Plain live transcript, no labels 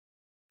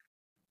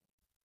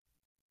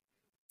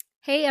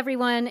Hey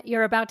everyone,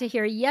 you're about to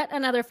hear yet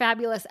another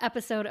fabulous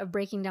episode of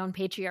Breaking Down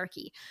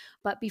Patriarchy.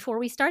 But before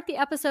we start the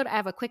episode, I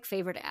have a quick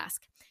favor to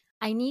ask.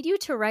 I need you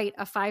to write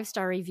a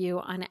 5-star review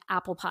on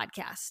Apple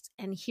Podcasts,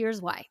 and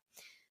here's why.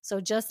 So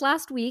just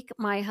last week,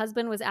 my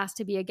husband was asked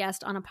to be a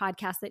guest on a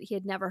podcast that he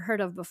had never heard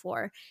of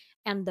before.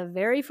 And the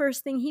very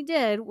first thing he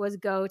did was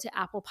go to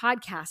Apple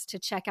Podcasts to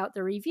check out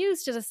the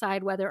reviews to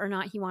decide whether or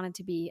not he wanted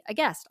to be a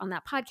guest on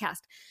that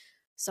podcast.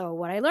 So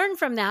what I learned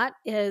from that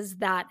is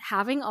that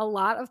having a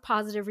lot of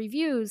positive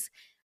reviews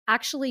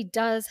actually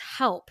does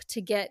help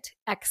to get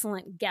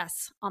excellent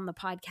guests on the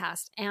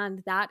podcast.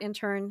 And that in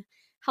turn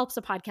helps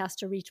a podcast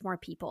to reach more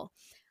people.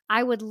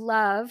 I would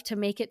love to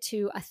make it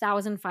to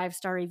 1,000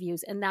 5-star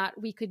reviews, and that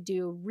we could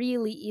do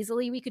really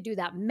easily. We could do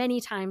that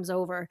many times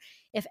over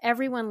if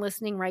everyone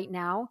listening right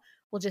now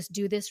will just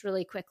do this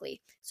really quickly.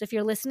 So if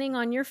you're listening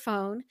on your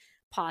phone,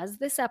 pause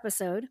this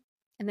episode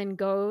and then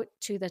go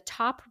to the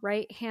top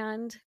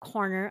right-hand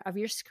corner of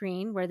your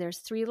screen where there's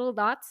 3 little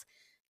dots.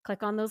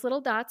 Click on those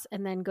little dots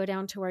and then go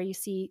down to where you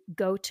see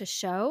Go to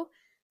Show.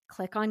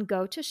 Click on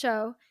Go to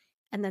Show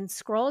and then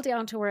scroll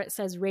down to where it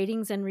says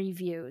Ratings and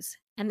Reviews.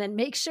 And then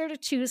make sure to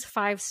choose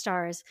 5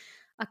 stars.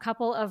 A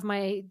couple of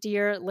my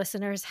dear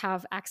listeners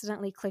have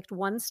accidentally clicked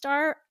 1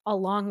 star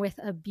along with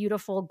a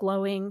beautiful,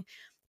 glowing,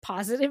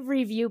 positive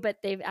review, but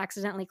they've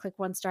accidentally clicked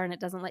 1 star and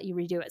it doesn't let you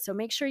redo it. So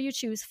make sure you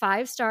choose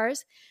 5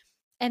 stars.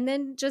 And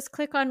then just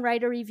click on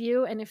write a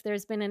review. And if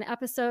there's been an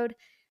episode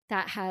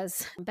that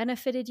has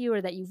benefited you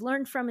or that you've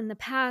learned from in the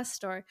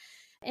past or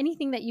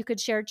anything that you could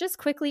share just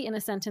quickly in a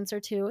sentence or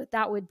 2,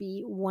 that would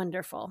be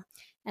wonderful.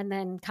 And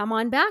then come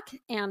on back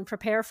and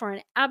prepare for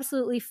an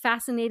absolutely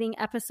fascinating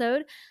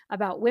episode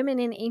about women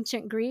in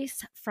ancient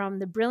Greece from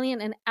the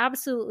brilliant and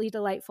absolutely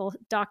delightful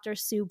Dr.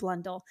 Sue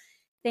Blundell.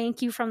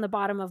 Thank you from the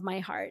bottom of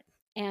my heart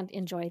and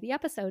enjoy the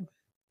episode.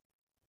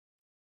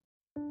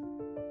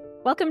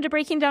 Welcome to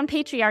Breaking Down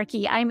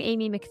Patriarchy. I'm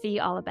Amy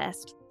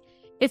McPhee-Allebest.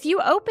 If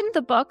you open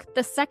the book,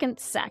 The Second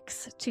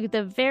Sex, to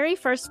the very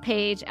first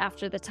page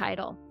after the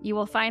title, you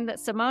will find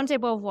that Simone de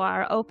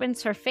Beauvoir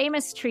opens her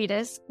famous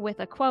treatise with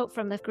a quote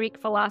from the Greek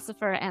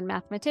philosopher and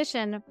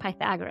mathematician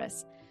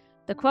Pythagoras.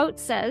 The quote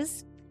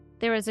says,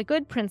 "There is a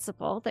good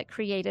principle that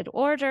created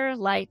order,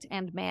 light,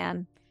 and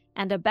man,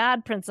 and a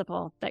bad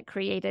principle that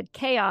created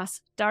chaos,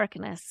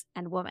 darkness,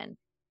 and woman."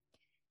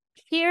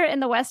 Here in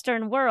the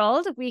Western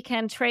world, we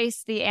can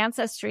trace the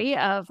ancestry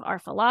of our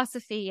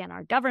philosophy and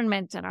our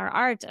government and our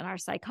art and our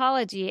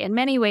psychology, in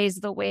many ways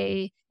the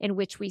way in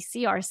which we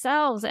see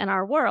ourselves and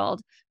our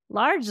world,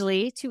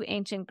 largely to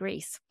ancient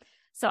Greece.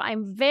 So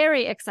I'm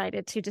very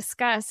excited to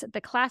discuss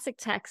the classic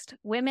text,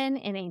 Women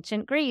in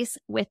Ancient Greece,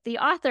 with the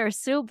author,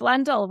 Sue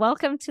Blundell.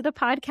 Welcome to the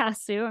podcast,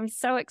 Sue. I'm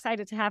so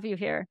excited to have you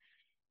here.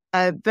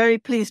 I'm very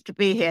pleased to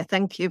be here.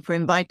 Thank you for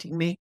inviting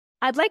me.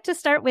 I'd like to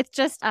start with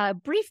just a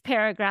brief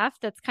paragraph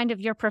that's kind of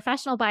your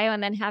professional bio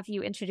and then have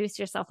you introduce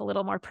yourself a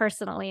little more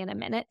personally in a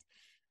minute.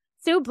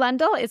 Sue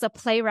Blundell is a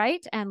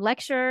playwright and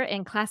lecturer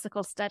in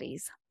classical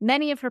studies.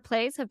 Many of her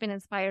plays have been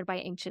inspired by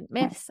ancient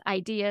myths,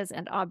 ideas,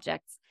 and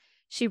objects.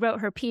 She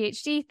wrote her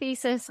PhD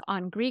thesis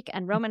on Greek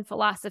and Roman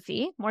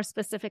philosophy, more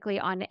specifically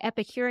on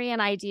Epicurean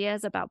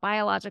ideas about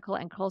biological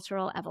and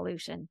cultural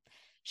evolution.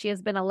 She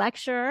has been a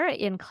lecturer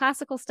in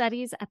classical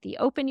studies at the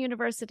Open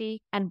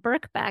University and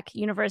Birkbeck,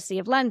 University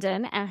of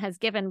London, and has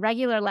given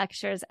regular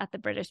lectures at the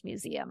British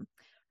Museum.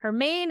 Her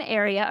main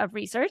area of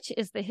research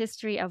is the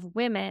history of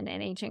women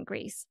in ancient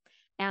Greece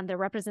and their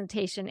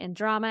representation in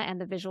drama and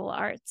the visual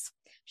arts.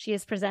 She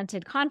has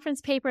presented conference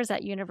papers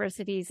at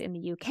universities in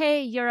the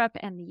UK, Europe,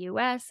 and the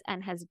US,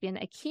 and has been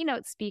a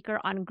keynote speaker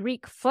on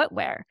Greek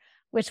footwear,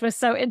 which was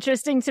so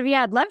interesting to me.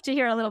 I'd love to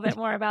hear a little bit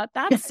more about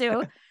that,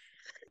 Sue.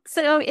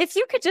 So if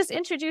you could just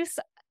introduce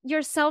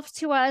yourself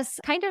to us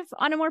kind of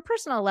on a more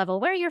personal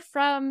level, where you're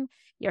from,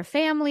 your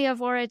family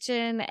of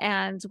origin,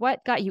 and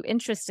what got you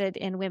interested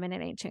in women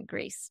in ancient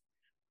Greece.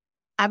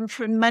 I'm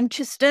from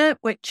Manchester,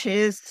 which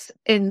is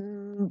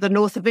in the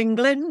north of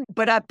England,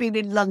 but I've been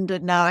in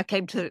London now. I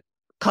came to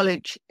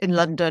college in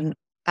London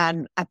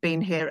and I've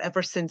been here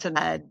ever since,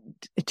 and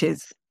it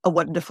is a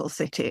wonderful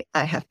city,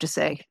 I have to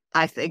say.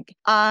 I think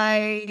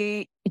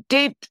I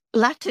did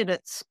Latin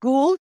at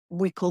school.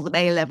 We call them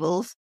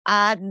A-levels.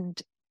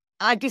 And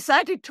I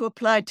decided to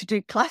apply to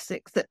do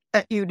classics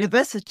at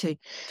university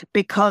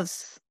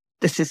because,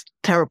 this is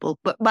terrible,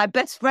 but my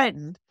best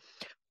friend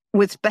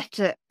was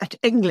better at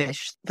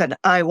English than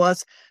I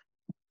was,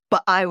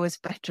 but I was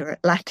better at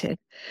Latin.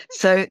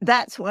 So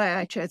that's why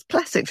I chose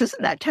classics.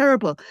 Isn't that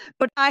terrible?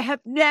 But I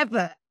have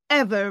never,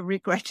 ever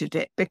regretted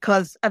it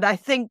because, and I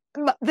think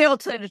the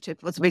alternative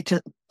was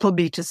for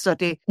me to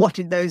study what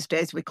in those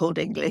days we called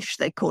English.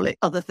 They call it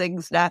other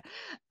things now.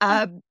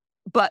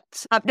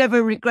 But I've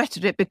never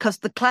regretted it because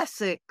the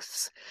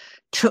classics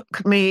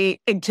took me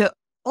into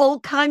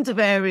all kinds of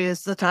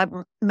areas that I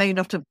may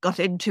not have got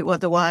into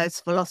otherwise: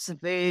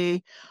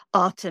 philosophy,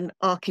 art and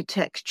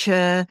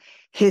architecture,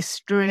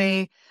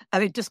 history.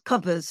 And it just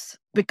covers,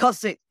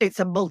 because it's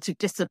a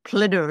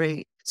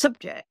multidisciplinary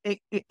subject,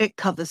 it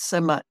covers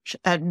so much.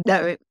 And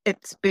no,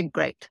 it's been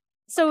great.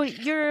 So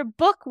your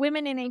book,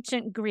 Women in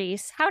Ancient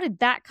Greece, how did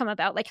that come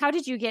about? Like, how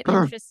did you get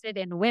interested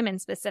in women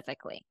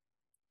specifically?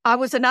 I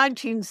was a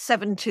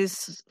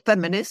 1970s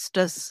feminist,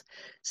 as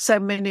so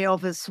many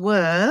of us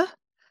were.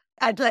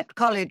 I'd left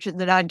college in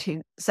the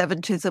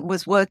 1970s and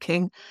was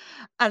working,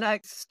 and I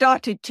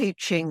started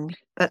teaching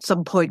at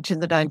some point in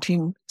the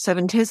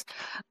 1970s.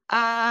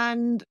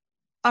 And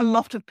a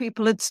lot of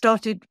people had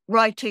started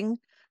writing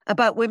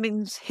about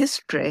women's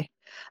history.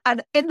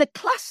 And in the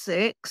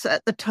classics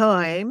at the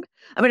time,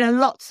 I mean, and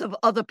lots of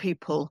other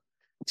people,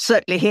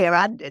 certainly here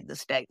and in the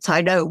States, I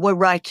know, were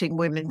writing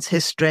women's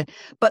history,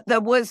 but there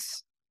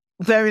was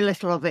very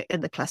little of it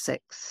in the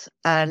classics.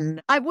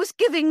 And I was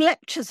giving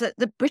lectures at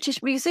the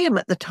British Museum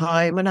at the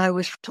time, and I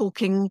was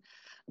talking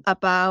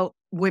about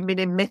women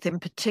in myth in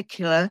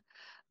particular.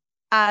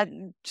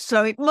 And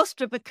so it must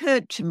have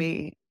occurred to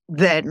me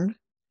then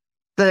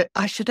that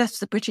I should ask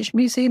the British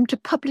Museum to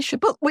publish a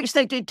book, which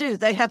they did do.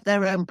 They have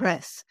their own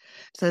press.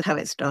 So that's how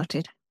it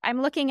started.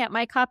 I'm looking at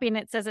my copy and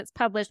it says it's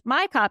published.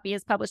 My copy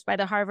is published by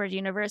the Harvard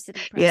University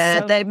Press. Yeah,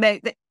 so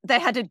they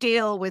had a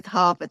deal with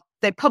Harvard.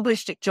 They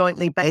published it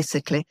jointly,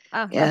 basically.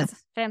 Oh, yeah.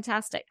 That's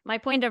fantastic. My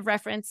point of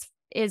reference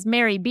is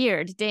Mary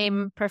Beard,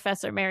 Dame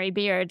Professor Mary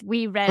Beard.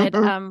 We read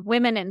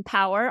Women in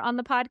Power on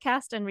the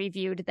podcast and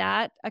reviewed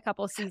that a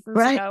couple of seasons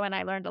ago, and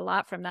I learned a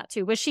lot from that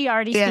too. Was she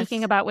already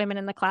speaking about women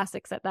in the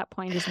classics at that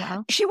point as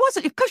well? She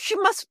wasn't, because she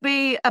must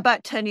be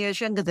about 10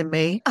 years younger than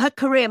me. Her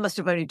career must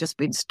have only just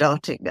been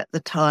starting at the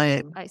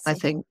time, I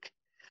think.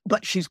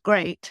 But she's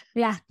great.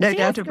 Yeah. No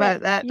doubt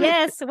about that.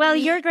 Yes. Well,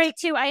 you're great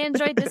too. I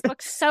enjoyed this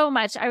book so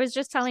much. I was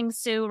just telling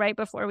Sue right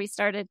before we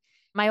started,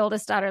 my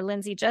oldest daughter,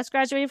 Lindsay, just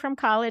graduated from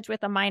college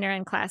with a minor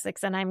in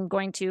classics, and I'm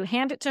going to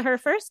hand it to her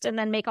first and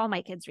then make all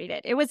my kids read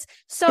it. It was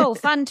so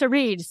fun to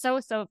read.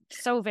 So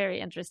very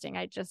interesting.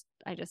 I just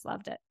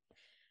loved it.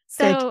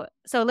 So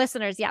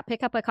listeners,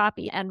 pick up a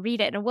copy and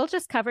read it. And we'll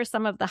just cover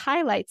some of the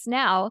highlights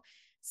now.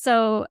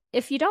 So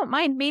if you don't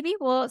mind, maybe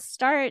we'll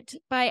start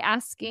by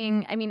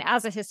asking, I mean,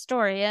 as a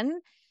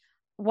historian,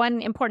 one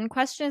important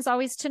question is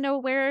always to know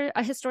where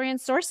a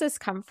historian's sources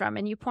come from.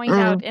 And you point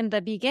out in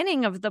the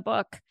beginning of the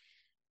book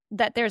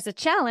that there's a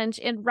challenge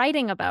in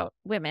writing about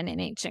women in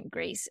ancient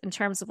Greece in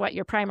terms of what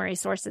your primary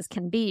sources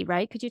can be,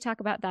 right? Could you talk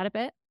about that a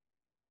bit?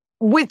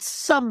 With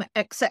some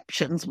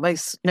exceptions,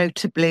 most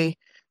notably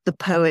the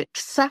poet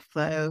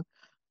Sappho,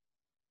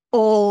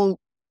 all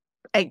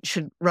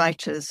ancient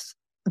writers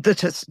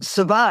that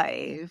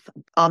survive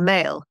are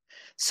male.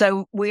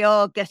 So we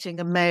are getting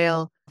a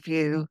male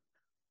view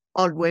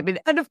on women.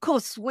 And of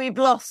course, we've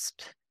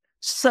lost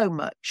so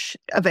much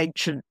of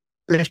ancient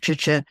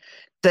literature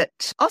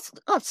that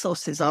our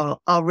sources are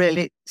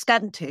really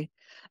scanty.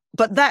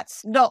 But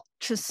that's not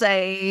to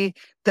say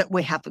that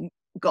we haven't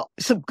got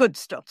some good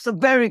stuff, some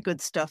very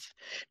good stuff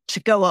to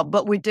go on.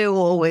 But we do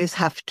always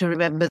have to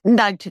remember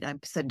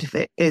 99% of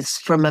it is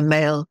from a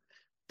male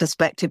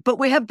perspective. But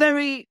we have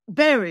very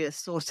various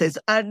sources.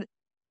 And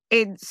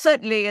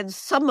certainly in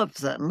some of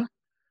them,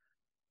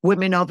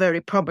 women are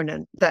very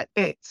prominent. That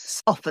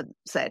it's often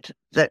said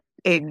that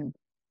in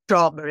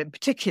drama, in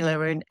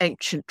particular in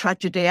ancient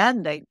tragedy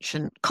and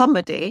ancient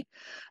comedy,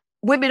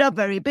 women are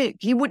very big.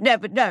 You would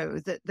never know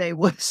that they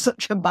were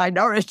such a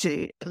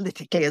minority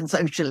politically and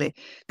socially.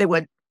 They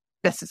weren't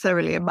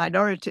necessarily a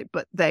minority,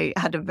 but they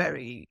had a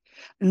very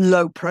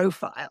low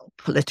profile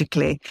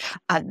politically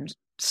and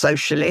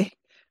socially,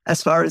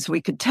 as far as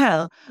we could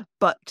tell.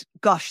 But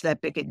gosh, they're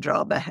big in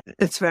drama.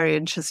 It's very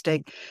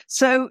interesting.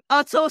 So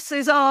our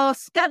sources are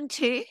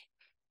scanty,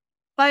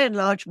 by and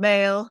large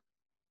male,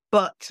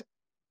 but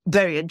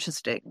very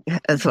interesting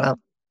as well.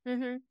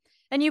 Mm-hmm.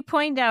 And you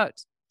point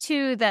out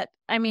too that,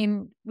 I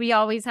mean, we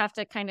always have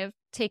to kind of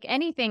take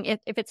anything, if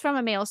it's from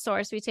a male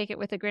source, we take it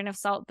with a grain of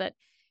salt, that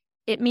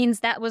it means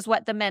that was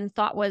what the men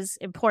thought was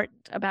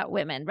important about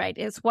women, right?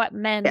 It's what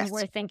men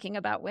were thinking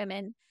about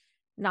women,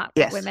 not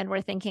what women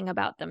were thinking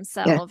about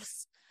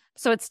themselves.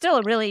 So it's still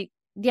a really,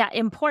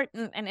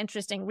 important and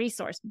interesting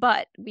resource,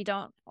 but we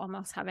don't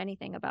almost have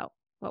anything about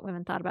what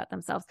women thought about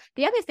themselves.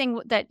 The other thing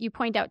that you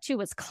point out too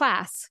was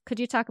class. Could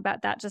you talk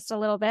about that just a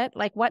little bit?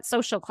 Like what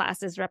social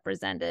class is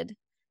represented?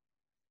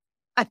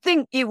 I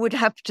think you would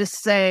have to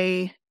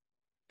say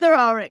there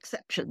are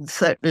exceptions,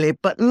 certainly,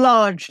 but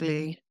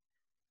largely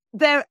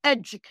they're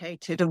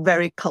educated and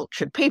very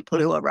cultured people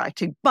who are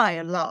writing, by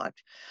and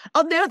large.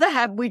 On the other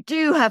hand, we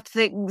do have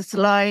things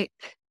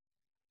like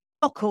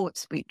court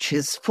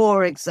speeches,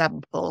 for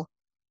example,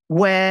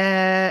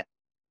 where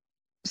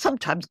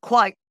sometimes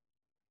quite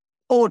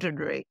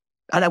ordinary,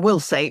 and I will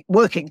say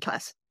working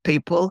class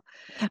people,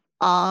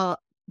 are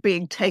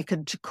being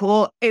taken to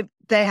court if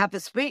they have a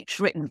speech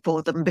written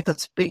for them,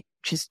 because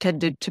speeches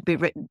tended to be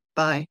written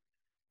by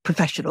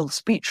professional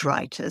speech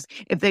writers.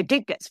 If they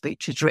did get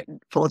speeches written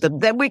for them,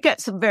 then we get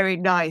some very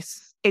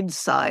nice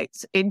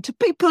insights into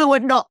people who are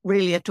not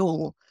really at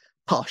all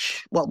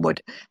posh, one would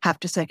have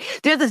to say.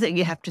 The other thing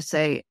you have to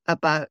say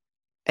about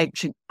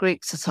ancient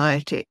Greek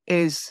society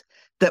is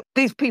that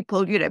these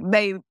people,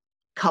 may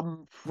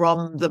come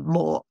from the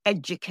more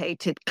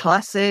educated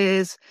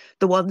classes,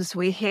 the ones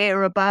we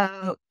hear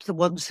about, the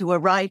ones who are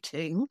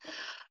writing.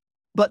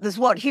 But there's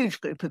one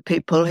huge group of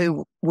people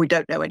who we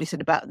don't know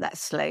anything about, and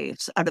that's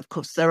slaves. And of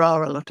course, there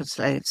are a lot of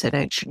slaves in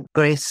ancient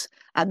Greece,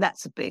 and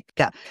that's a big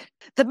gap.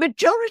 The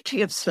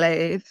majority of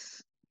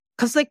slaves,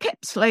 because they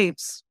kept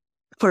slaves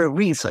for a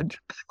reason,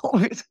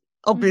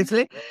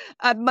 obviously,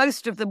 and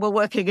most of them were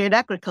working in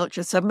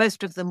agriculture, so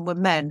most of them were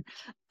men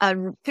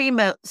and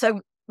female.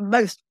 So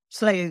most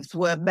slaves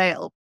were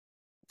male.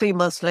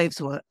 Female slaves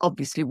were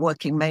obviously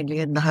working mainly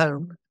in the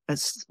home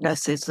as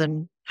nurses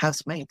and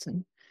housemaids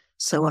and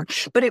so on.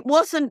 But it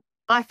wasn't,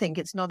 I think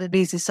it's not an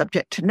easy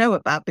subject to know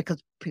about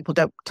because people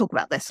don't talk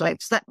about their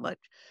slaves that much.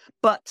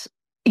 But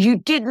you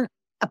didn't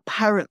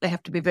apparently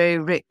have to be very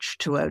rich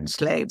to own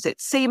slaves. It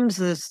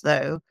seems as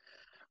though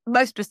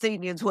most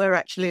Athenians were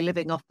actually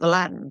living off the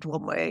land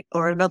one way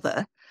or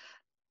another.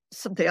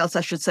 Something else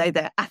I should say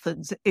there,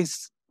 Athens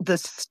is the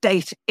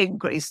state in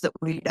Greece that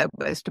we know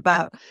most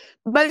about.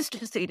 Most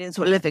Athenians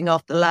were living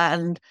off the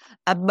land,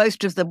 and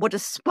most of them would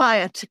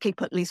aspire to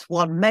keep at least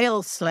one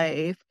male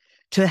slave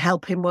to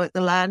help him work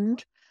the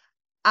land,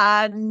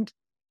 and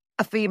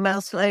a female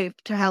slave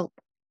to help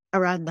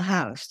around the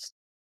house.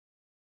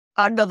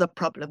 Another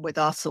problem with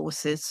our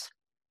sources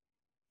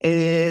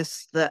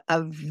is that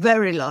a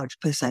very large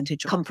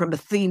percentage come from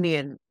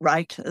Athenian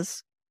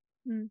writers.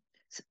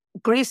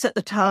 Greece at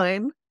the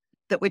time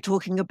that we're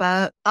talking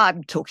about,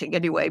 I'm talking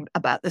anyway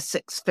about the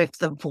 6th,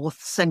 5th and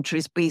 4th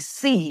centuries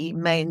BC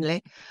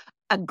mainly,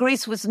 and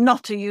Greece was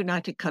not a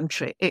united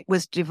country. It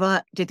was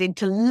divided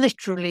into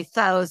literally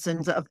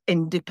thousands of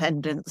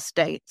independent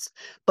states.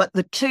 But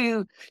the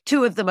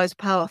two of the most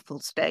powerful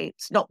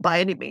states, not by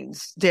any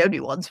means the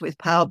only ones with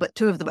power, but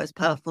two of the most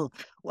powerful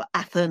were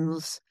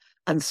Athens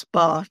and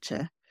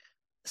Sparta.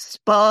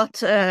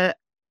 Sparta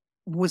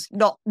was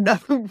not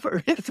known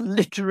for its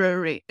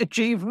literary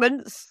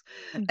achievements.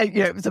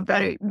 It was a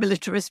very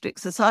militaristic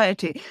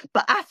society.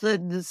 But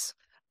Athens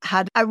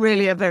had a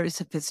very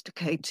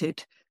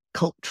sophisticated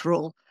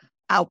cultural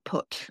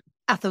output.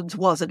 Athens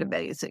was an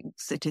amazing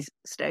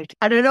city-state.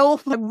 And an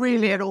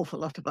awful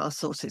lot of our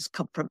sources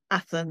come from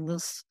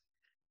Athens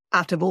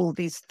out of all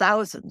these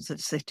thousands of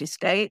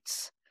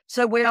city-states.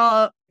 So we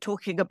are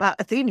talking about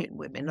Athenian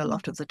women a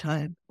lot of the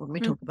time when we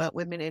talk about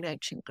women in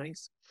ancient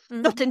Greece.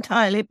 Not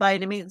entirely by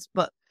any means,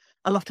 but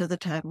a lot of the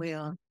time we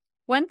are.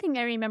 One thing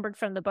I remembered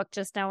from the book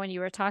just now when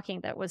you were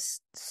talking that was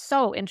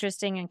so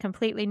interesting and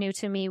completely new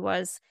to me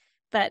was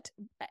that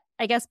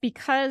I guess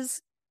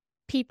because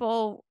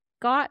people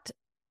got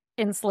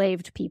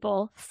enslaved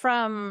people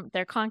from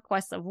their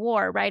conquests of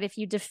war, right? If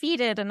you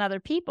defeated another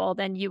people,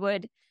 then you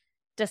would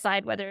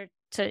decide whether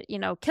to,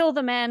 kill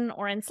the men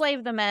or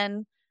enslave the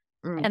men.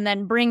 And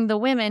then bring the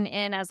women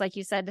in as, like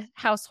you said,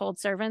 household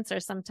servants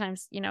or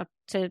sometimes,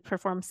 to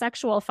perform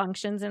sexual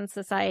functions in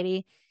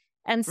society.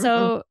 And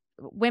so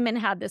women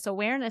had this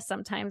awareness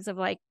sometimes of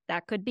like,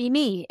 that could be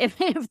me. If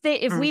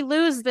we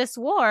lose this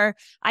war,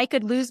 I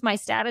could lose my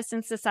status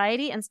in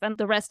society and spend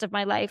the rest of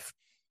my life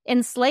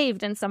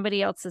enslaved in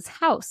somebody else's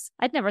house.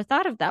 I'd never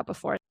thought of that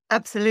before.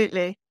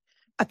 Absolutely.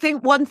 I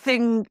think one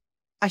thing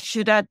I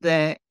should add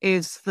there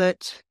is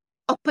that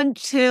up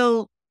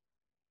until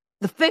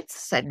the 5th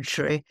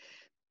century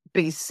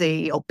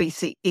BC or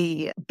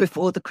BCE,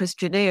 before the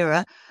Christian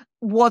era,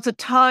 was a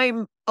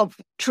time of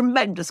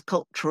tremendous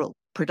cultural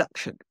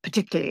production,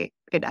 particularly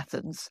in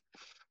Athens.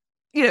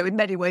 In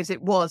many ways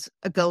it was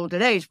a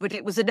golden age, but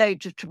it was an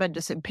age of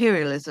tremendous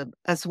imperialism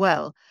as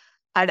well.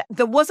 And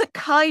there was a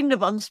kind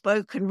of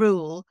unspoken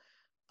rule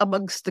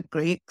amongst the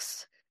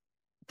Greeks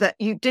that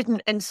you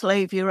didn't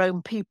enslave your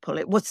own people.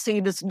 It was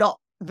seen as not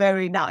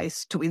very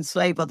nice to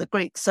enslave other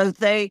Greeks. So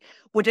they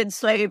would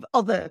enslave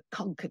other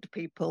conquered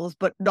peoples,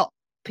 but not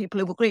people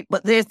who were Greek.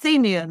 But the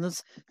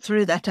Athenians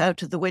threw that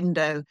out of the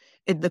window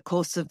in the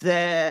course of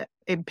their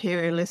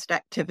imperialist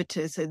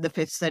activities in the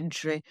 5th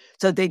century.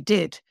 So they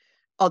did,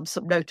 on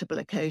some notable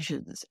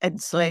occasions,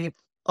 enslave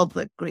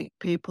other Greek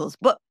peoples.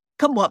 But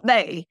come what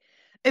may,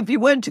 if you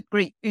weren't a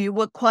Greek, you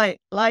were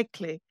quite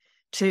likely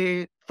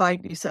to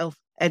find yourself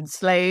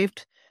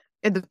enslaved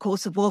in the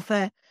course of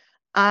warfare.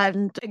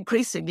 And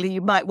increasingly,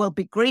 you might well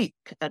be Greek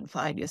and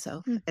find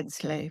yourself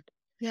enslaved.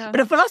 Yeah. But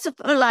a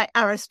philosopher like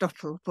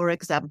Aristotle, for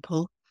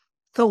example,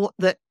 thought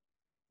that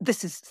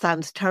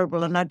sounds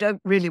terrible, and I don't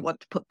really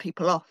want to put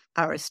people off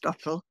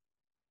Aristotle.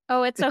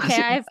 Oh, it's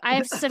okay.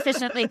 I've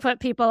sufficiently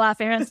put people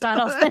off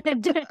Aristotle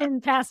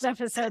in past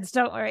episodes.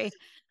 Don't worry.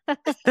 Go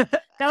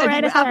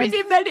right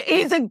ahead.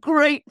 He's a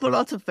great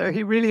philosopher.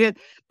 He really is.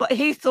 But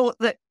he thought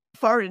that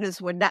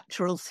foreigners were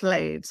natural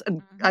slaves,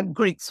 and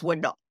Greeks were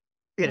not.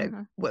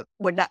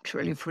 Were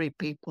naturally free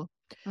people.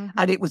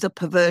 And it was a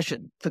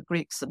perversion for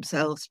Greeks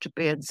themselves to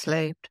be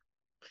enslaved.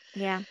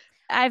 Yeah.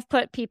 I've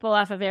put people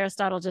off of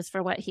Aristotle just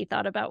for what he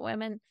thought about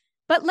women.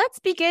 But let's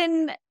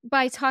begin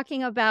by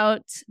talking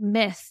about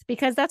myth,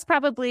 because that's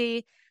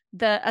probably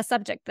a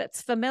subject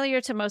that's familiar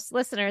to most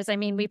listeners. I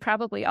mean, we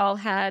probably all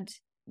had,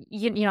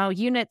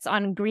 units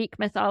on Greek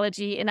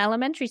mythology in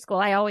elementary school.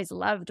 I always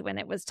loved when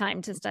it was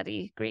time to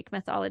study Greek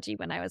mythology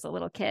when I was a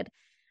little kid.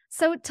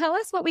 So tell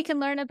us what we can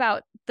learn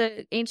about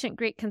the ancient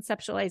Greek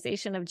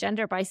conceptualization of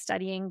gender by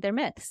studying their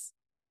myths.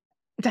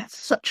 That's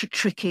such a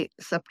tricky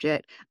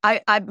subject.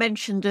 I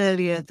mentioned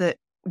earlier that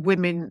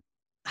women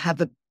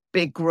have a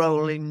big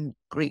role in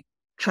Greek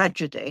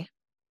tragedy.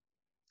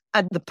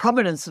 And the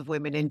prominence of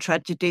women in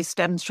tragedy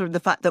stems from the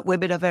fact that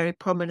women are very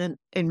prominent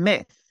in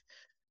myth.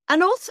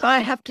 And also, I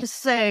have to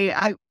say,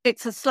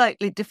 it's a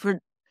slightly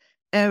different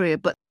area,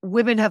 but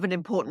women have an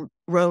important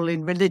role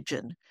in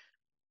religion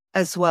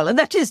as well. And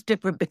that is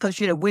different because,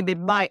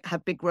 women might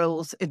have big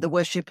roles in the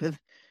worship of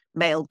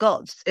male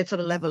gods. It's at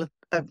a level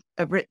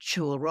of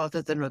ritual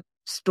rather than of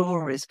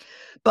stories.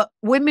 But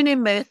women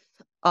in myth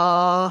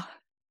are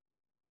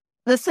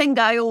the thing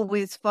I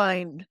always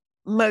find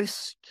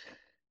most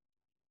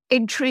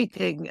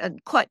intriguing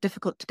and quite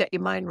difficult to get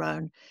your mind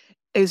around,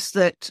 is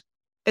that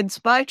in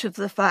spite of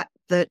the fact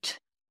that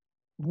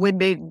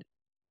women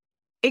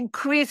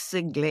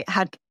increasingly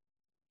had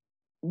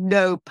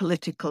no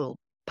political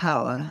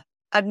power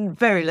and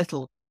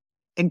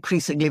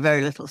increasingly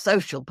very little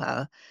social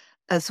power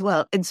as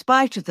well, in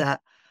spite of that,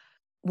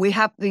 we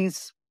have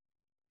these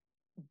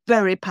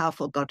very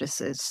powerful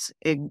goddesses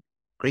in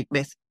Greek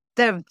myth.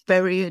 They're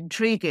very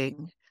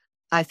intriguing,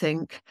 I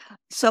think.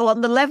 So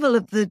on the level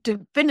of the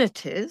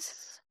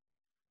divinities,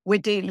 we're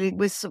dealing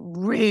with some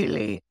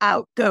really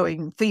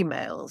outgoing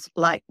females,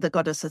 like the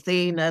goddess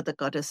Athena, the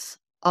goddess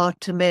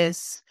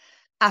Artemis.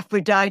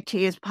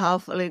 Aphrodite is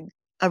powerful in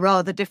a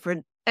rather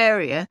different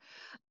area,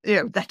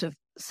 that of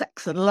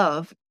sex and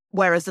love,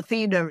 whereas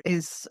Athena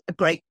is a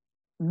great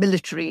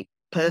military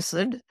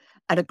person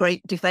and a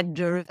great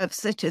defender of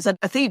cities. And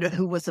Athena,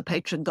 who was the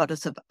patron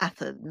goddess of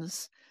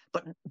Athens,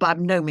 but by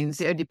no means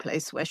the only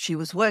place where she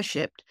was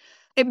worshipped,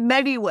 in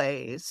many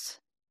ways,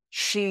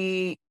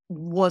 she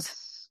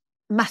was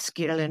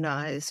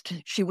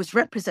masculinized. She was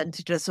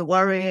represented as a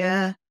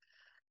warrior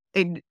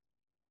in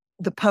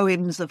the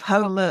poems of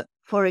Homer,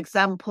 for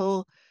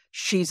example.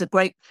 She's a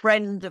great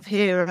friend of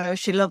heroes.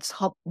 She loves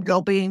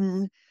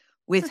hobnobbing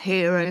with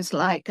heroes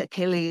like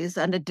Achilles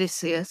and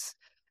Odysseus.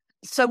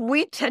 So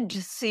we tend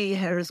to see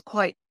her as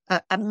quite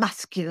a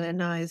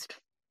masculinized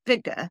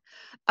figure.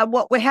 And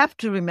what we have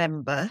to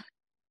remember,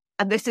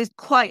 and this is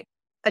quite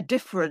a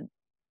different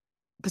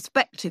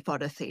perspective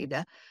on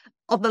Athena,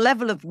 on the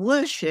level of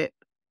worship,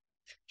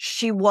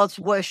 she was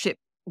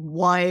worshipped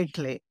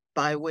widely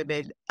by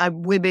women,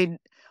 and women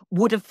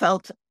would have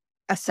felt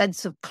a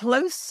sense of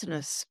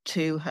closeness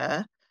to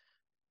her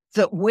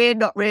that we're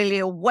not really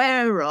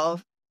aware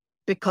of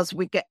because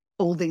we get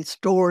all these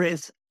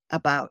stories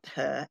about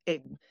her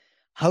in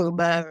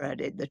Homer and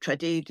in the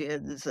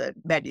tragedians, and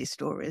many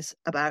stories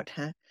about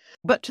her.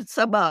 But to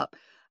sum up,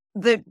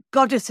 the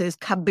goddesses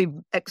can be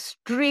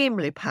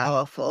extremely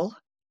powerful,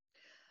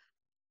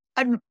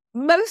 and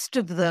most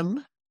of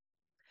them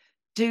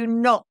do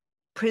not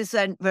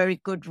present very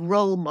good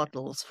role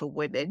models for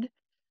women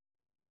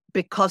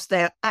because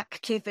they're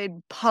active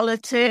in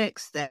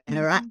politics,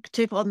 they're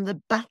active on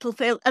the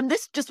battlefield. And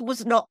this just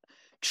was not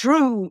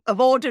true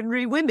of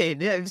ordinary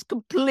women. It was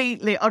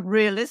completely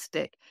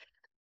unrealistic.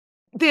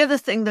 The other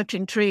thing that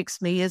intrigues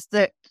me is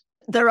that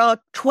there are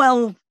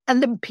 12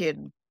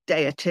 Olympian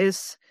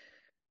deities.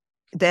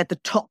 They're the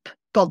top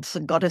gods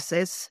and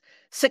goddesses,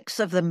 6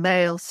 of them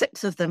male,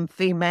 6 of them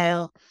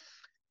female.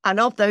 And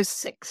of those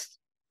 6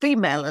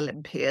 female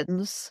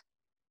Olympians,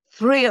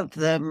 3 of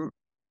them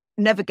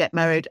never get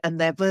married and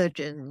they're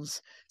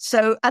virgins.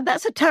 So, and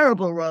that's a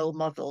terrible role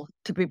model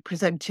to be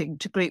presenting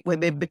to Greek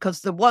women,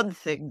 because the one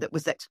thing that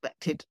was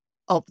expected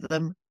of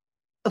them,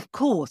 of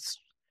course,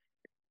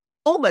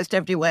 almost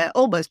everywhere,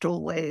 almost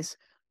always,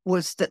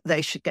 was that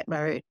they should get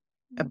married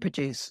and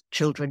produce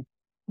children.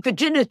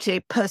 Virginity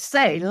per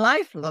se,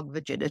 lifelong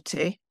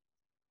virginity,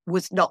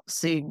 was not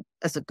seen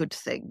as a good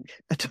thing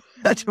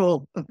at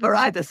all for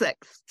either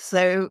sex.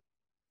 So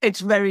it's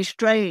very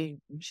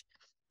strange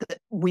that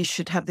we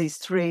should have these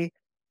 3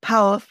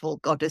 powerful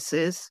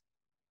goddesses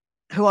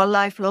who are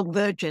lifelong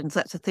virgins.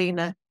 That's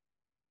Athena,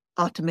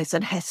 Artemis,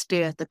 and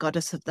Hestia, the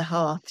goddess of the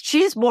hearth.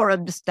 She's more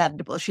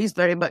understandable. She's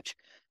very much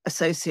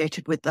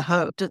associated with the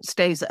home,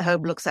 stays at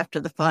home, looks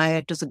after the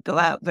fire, doesn't go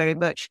out very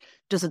much,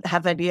 doesn't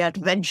have any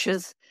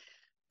adventures.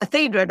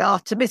 Athena and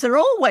Artemis are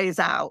always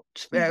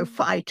out,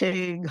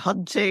 fighting,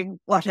 hunting,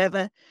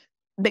 whatever,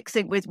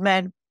 mixing with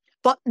men,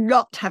 but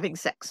not having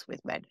sex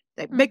with men.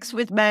 They mix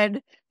with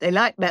men, they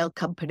like male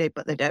company,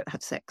 but they don't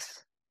have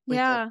sex with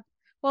them.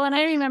 Well, and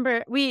I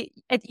remember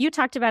you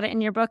talked about it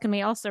in your book, and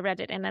we also read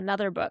it in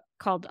another book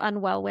called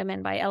Unwell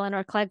Women by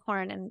Eleanor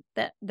Cleghorn, and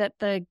that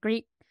the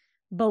Greek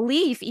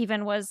belief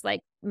even was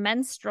like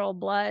menstrual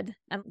blood,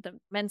 and the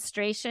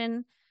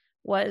menstruation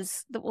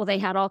was, they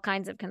had all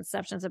kinds of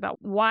conceptions about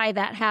why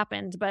that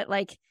happened, but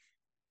like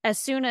as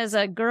soon as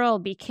a girl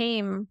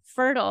became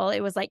fertile,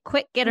 it was like,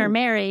 quick, get her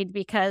married,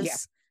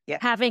 because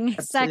having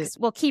absolutely. sex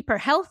will keep her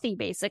healthy,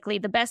 basically.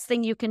 The best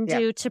thing you can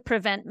do to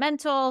prevent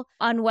mental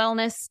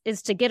unwellness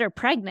is to get her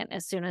pregnant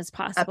as soon as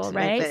possible,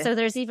 Absolutely. right? So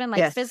there's even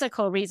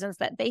physical reasons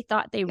that they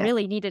thought they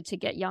really needed to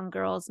get young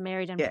girls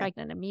married and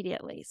pregnant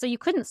immediately. So you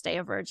couldn't stay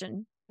a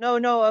virgin.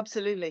 No,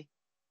 absolutely.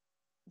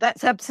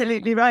 That's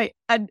absolutely right.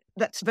 And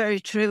that's very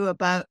true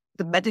about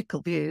the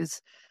medical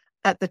views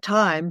at the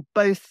time,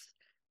 both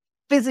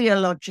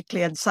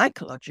physiologically and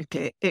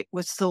psychologically. It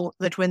was thought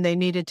that when they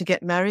needed to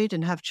get married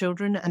and have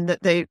children, and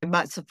that they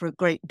might suffer a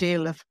great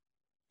deal of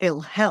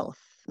ill health,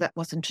 that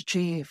wasn't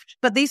achieved.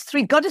 But these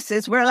three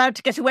goddesses were allowed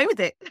to get away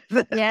with it.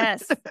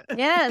 Yes.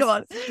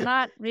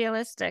 Not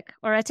realistic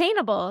or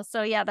attainable.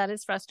 So that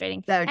is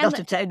frustrating. No, not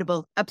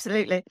attainable.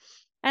 Absolutely.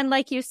 And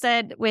like you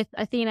said, with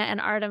Athena and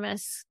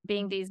Artemis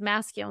being these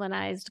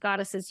masculinized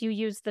goddesses, you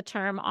use the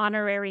term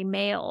honorary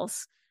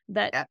males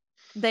that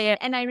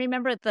and I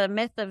remember the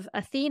myth of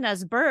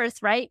Athena's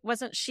birth, right?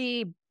 Wasn't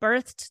she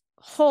birthed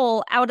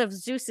whole out of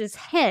Zeus's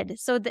head?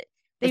 So that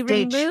they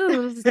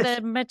removed the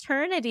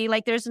maternity,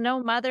 like there's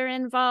no mother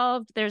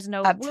involved, there's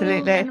no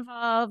womb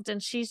involved,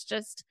 and she's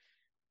just,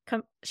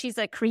 she's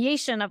a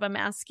creation of a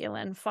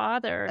masculine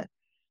father.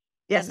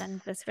 Yes. And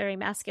then this very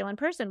masculine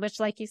person, which,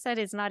 like you said,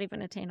 is not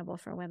even attainable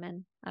for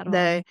women at all.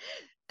 No.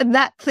 And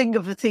that thing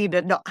of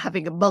Athena not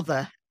having a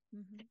mother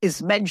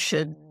is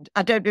mentioned.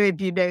 I don't know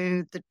if you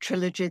know the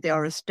trilogy, the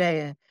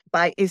Oresteia,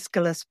 by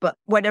Aeschylus, but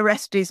when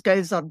Orestes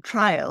goes on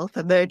trial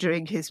for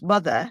murdering his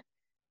mother,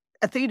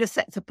 Athena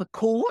sets up a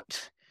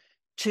court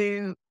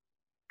to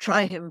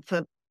try him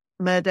for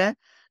murder.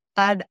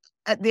 And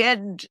at the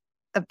end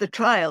of the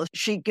trial,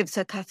 she gives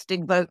her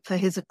casting vote for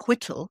his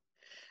acquittal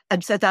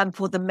and said, I'm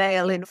for the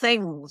male in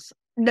things.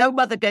 No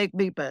mother gave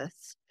me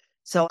birth,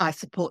 so I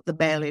support the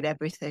male in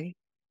everything,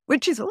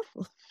 which is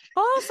awful.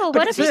 Awful.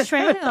 What a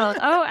betrayal.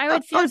 Oh, I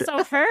would feel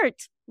so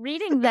hurt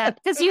reading that.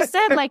 Because you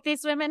said like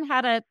these women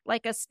had a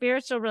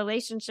spiritual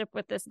relationship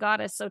with this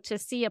goddess. So to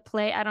see a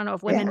play, I don't know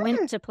if women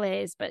went to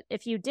plays, but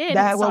if you did.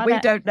 No, well, we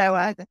don't know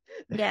either.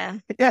 Yeah.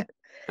 Yeah.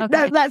 Okay.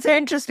 No, that's an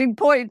interesting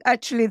point,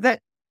 actually, that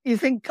you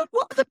think, God,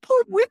 what are the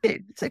poor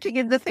women sitting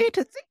in the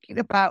theatre thinking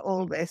about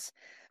all this?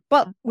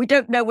 But we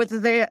don't know whether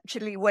they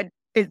actually went.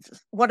 It's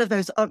one of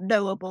those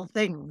unknowable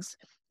things.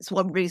 It's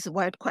one reason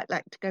why I'd quite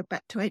like to go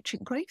back to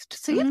ancient Greece to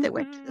see if they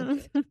went to the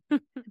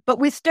theatre. But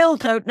we still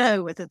don't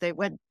know whether they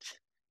went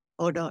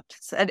or not.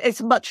 And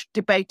it's much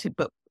debated,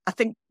 but I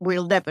think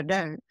we'll never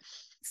know.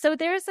 So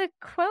there's a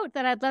quote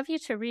that I'd love you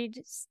to read,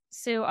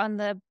 Sue, on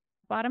the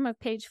bottom of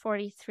page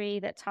 43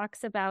 that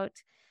talks about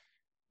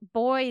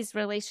boys'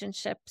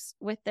 relationships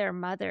with their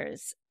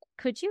mothers.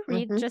 Could you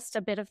read just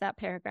a bit of that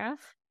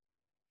paragraph?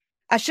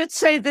 I should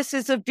say this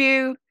is a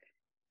view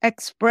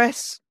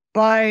expressed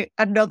by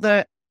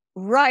another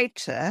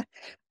writer.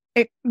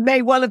 It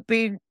may well have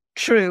been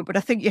true, but I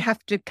think you have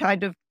to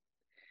expand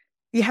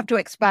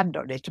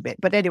on it a bit.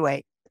 But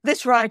anyway,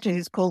 this writer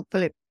is called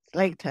Philip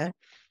Slater.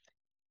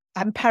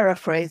 I'm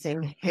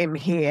paraphrasing him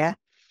here.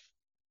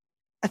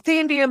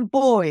 Athenian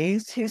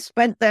boys who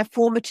spent their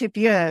formative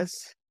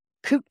years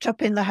cooped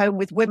up in the home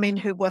with women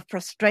who were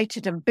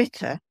frustrated and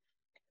bitter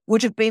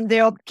would have been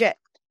the object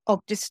of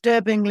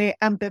disturbingly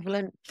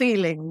ambivalent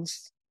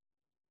feelings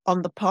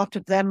on the part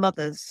of their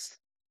mothers.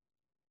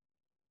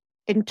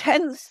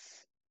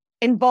 Intense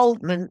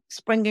involvement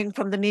springing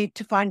from the need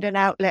to find an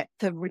outlet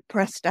for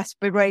repressed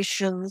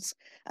aspirations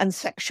and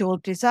sexual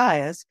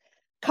desires,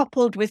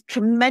 coupled with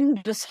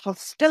tremendous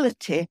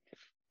hostility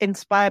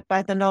inspired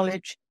by the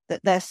knowledge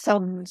that their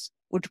sons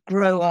would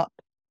grow up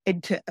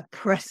into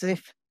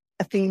oppressive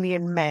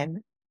Athenian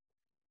men.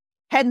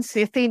 Hence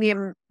the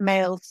Athenian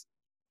males'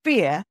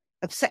 fear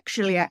of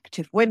sexually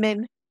active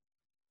women,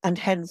 and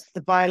hence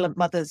the violent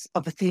mothers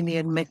of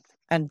Athenian myth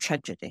and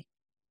tragedy.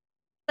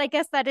 I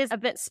guess that is a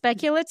bit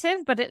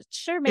speculative, but it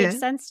sure made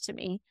sense to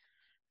me.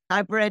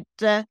 I've read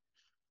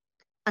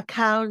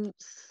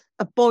accounts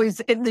of boys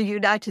in the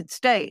United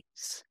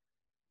States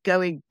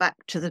going back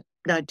to the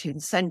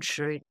 19th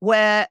century,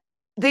 where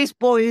these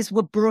boys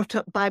were brought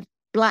up by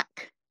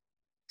black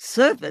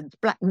servants,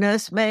 black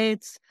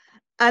nursemaids,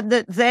 and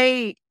that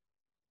they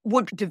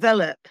would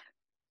develop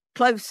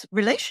close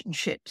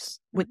relationships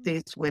with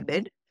these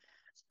women.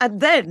 And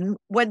then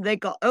when they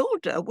got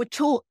older, were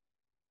taught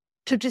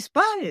to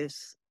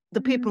despise the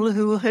people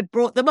who had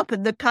brought them up,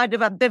 and the kind of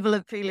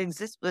ambivalent feelings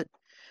this would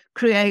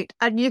create.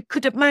 And you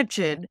could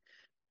imagine,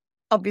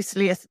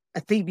 obviously,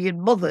 Athenian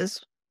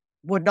mothers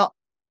were not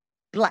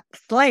black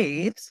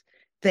slaves.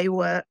 They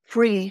were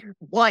free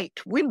white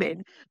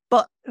women,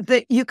 but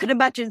that you can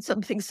imagine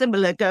something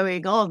similar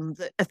going on,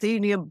 that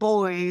Athenian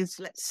boys,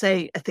 let's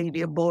say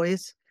Athenian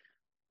boys,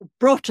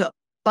 brought up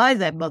by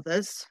their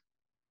mothers,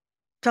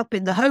 up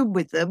in the home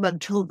with them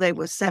until they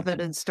were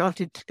 7 and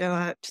started to go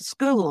out to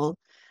school.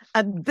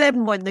 And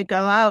then when they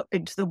go out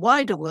into the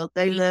wider world,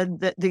 they learn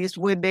that these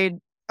women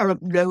are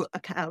of no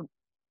account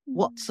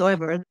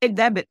whatsoever. And in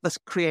them, it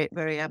must create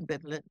very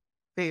ambivalent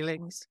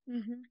feelings.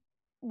 Mm-hmm.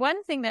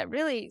 One thing that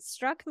really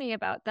struck me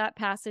about that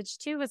passage,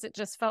 too, was it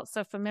just felt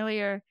so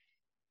familiar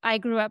I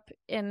grew up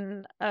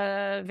in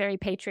a very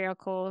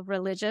patriarchal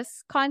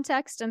religious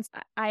context, and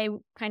I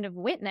kind of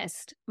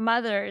witnessed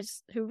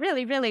mothers who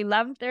really, really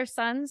loved their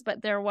sons,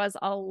 but there was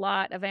a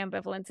lot of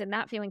ambivalence in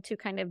that feeling too,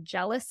 kind of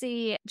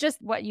jealousy,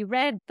 just what you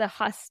read, the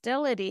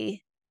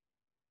hostility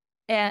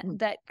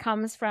that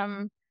comes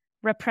from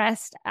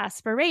repressed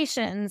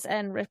aspirations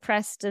and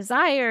repressed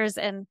desires,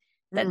 and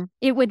that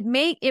it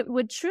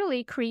would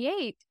truly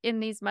create in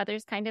these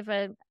mothers kind of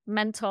a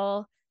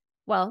mental,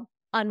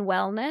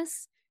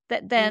 unwellness,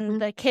 that then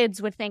the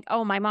kids would think,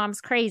 oh, my mom's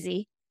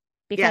crazy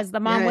because the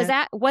mom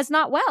was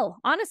not well,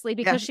 honestly,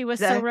 because she was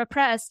so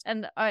repressed,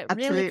 and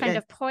really kind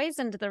of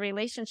poisoned the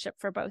relationship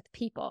for both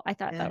people. I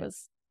thought that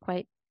was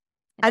quite.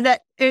 And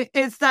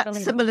is that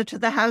really similar to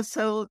the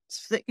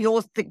households that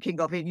you're thinking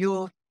of in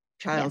your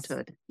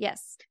childhood?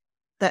 Yes.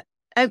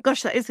 Oh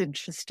gosh, that is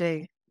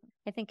interesting.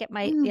 I think it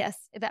might. Yes,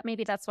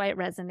 that's why it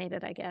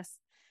resonated, I guess.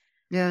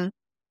 Yeah.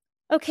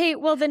 Okay,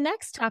 well, the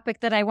next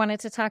topic that I wanted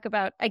to talk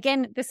about,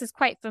 again, this is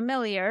quite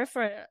familiar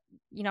for,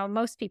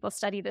 most people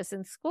study this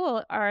in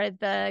school, are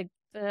the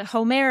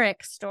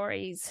Homeric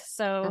stories.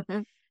 So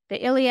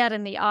the Iliad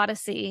and the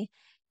Odyssey.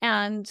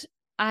 And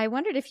I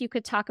wondered if you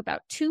could talk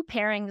about two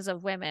pairings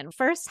of women.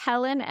 First,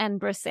 Helen and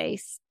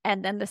Briseis,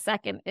 and then the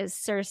second is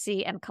Circe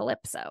and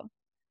Calypso.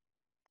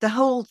 The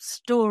whole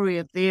story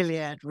of the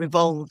Iliad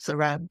revolves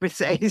around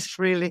Briseis,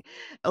 really,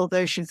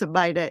 although she's a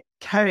minor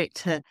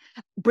character.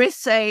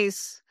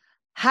 Briseis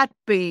had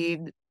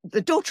been the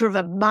daughter of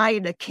a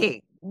minor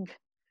king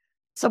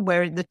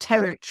somewhere in the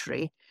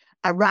territory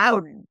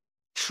around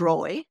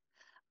Troy,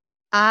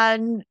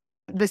 and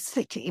the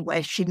city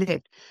where she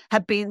lived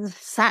had been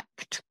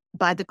sacked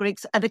by the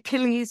Greeks, and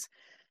Achilles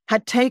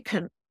had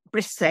taken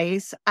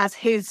Briseis as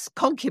his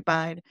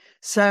concubine.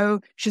 So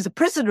she's a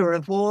prisoner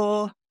of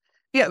war.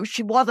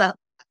 She was a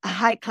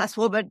high-class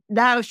woman.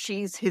 Now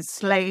she's his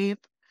slave.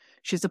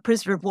 She's a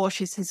prisoner of war.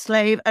 She's his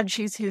slave, and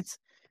she's his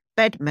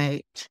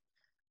bedmate.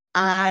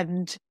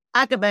 And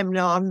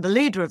Agamemnon, the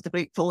leader of the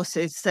Greek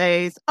forces,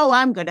 says, oh,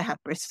 I'm going to have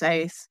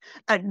Briseis.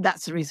 And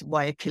that's the reason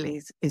why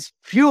Achilles is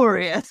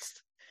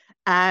furious.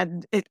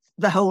 And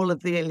the whole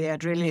of the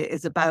Iliad really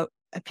is about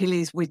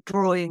Achilles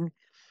withdrawing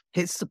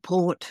his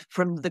support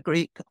from the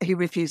Greek. He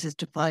refuses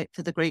to fight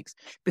for the Greeks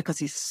because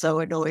he's so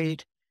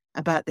annoyed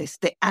about this,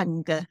 the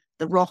anger,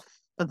 the wrath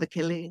of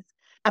Achilles.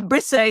 And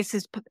Briseis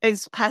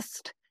is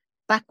passed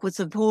backwards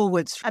and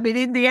forwards. I mean,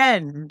 in the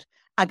end,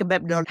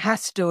 Agamemnon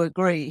has to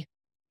agree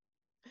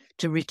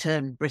to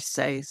return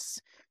Briseis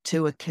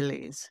to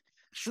Achilles.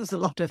 There's a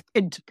lot of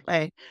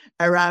interplay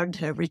around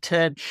her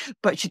return,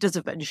 but she does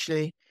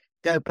eventually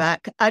go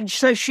back. And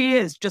so she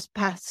is just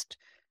passed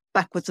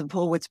backwards and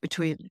forwards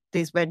between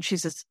these men.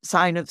 She's a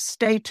sign of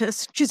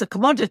status. She's a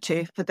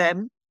commodity for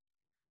them.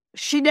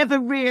 She never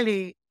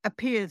really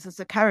appears as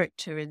a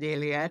character in the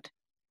Iliad,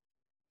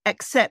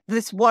 except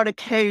this one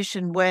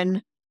occasion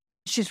when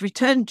she's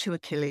returned to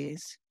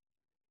Achilles.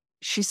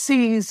 She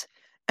sees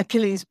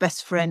Achilles'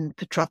 best friend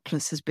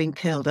Patroclus has been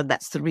killed, and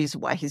that's the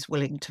reason why he's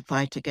willing to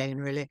fight again,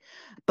 really.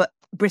 But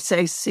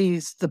Briseis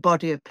sees the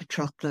body of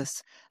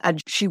Patroclus,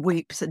 and she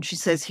weeps, and she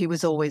says, he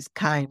was always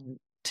kind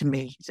to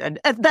me. And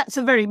that's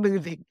a very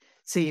moving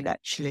scene,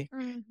 actually.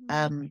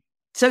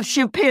 So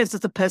she appears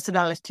as a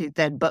personality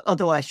then, but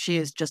otherwise she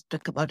is just a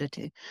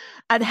commodity.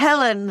 And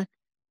Helen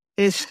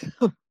is,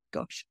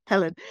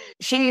 Helen,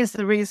 she is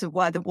the reason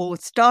why the war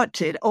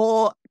started,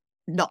 or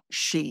not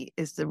she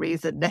is the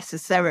reason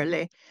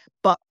necessarily,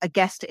 but a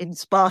guest in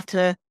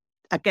Sparta,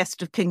 a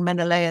guest of King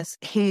Menelaus,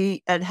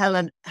 he and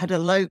Helen had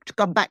eloped,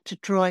 gone back to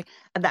Troy,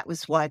 and that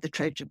was why the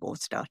Trojan War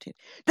started.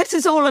 This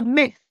is all a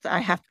myth, I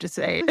have to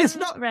say. It's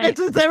not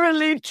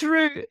necessarily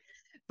true.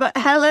 But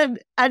Helen,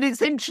 and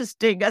it's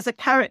interesting, as a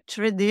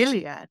character in the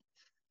Iliad,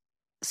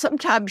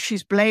 sometimes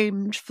she's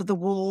blamed for the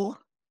war,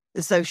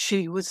 as though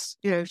she was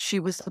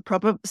the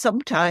problem.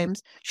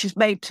 Sometimes she's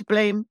made to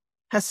blame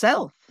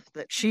herself,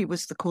 that she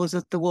was the cause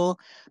of the war.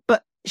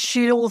 But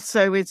she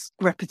also is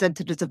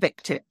represented as a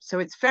victim. So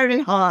it's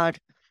very hard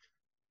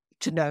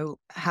to know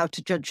how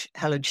to judge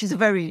Helen. She's a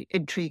very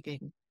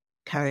intriguing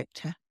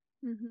character.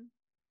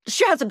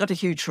 She hasn't got a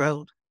huge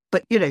role,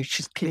 but,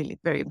 she's clearly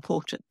very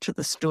important to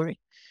the story.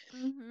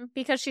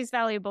 Because she's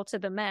valuable to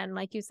the men,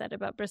 like you said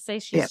about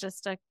Briseis. She's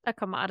just a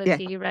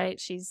commodity, right?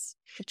 She is,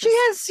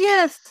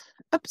 yes,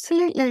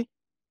 absolutely.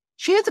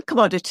 She is a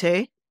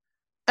commodity.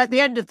 At the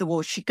end of the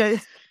war, she goes,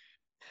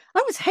 I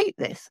always hate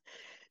this.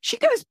 She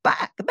goes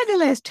back.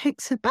 Menelaus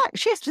takes her back.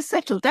 She has to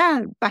settle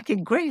down back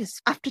in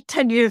Greece after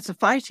 10 years of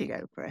fighting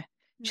over her.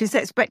 She's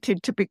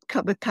expected to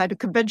become a kind of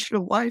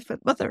conventional wife and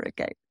mother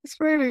again. It's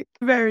really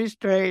very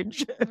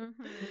strange.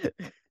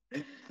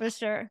 For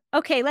sure.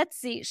 Okay, let's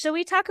see. Shall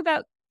we talk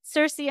about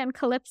Circe and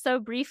Calypso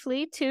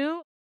briefly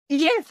too?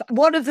 Yes.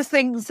 One of the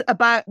things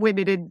about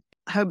women in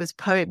Homer's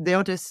poem, The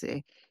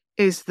Odyssey,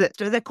 is that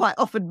they're quite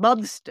often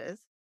monsters.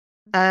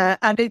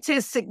 And it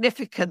is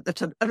significant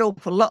that an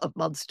awful lot of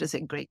monsters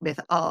in Greek myth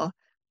are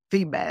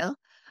female.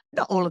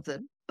 Not all of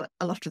them, but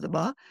a lot of them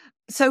are.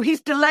 So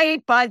he's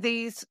delayed by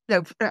these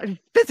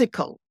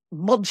physical,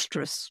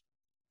 monstrous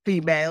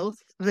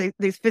females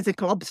these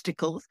physical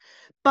obstacles,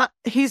 but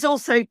he's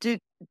also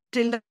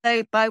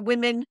delayed by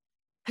women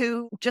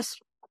who just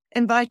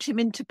invite him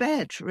into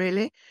bed,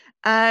 really.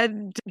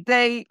 And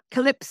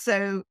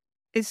Calypso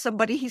is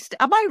somebody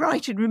am I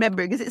right in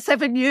remembering, is it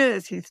 7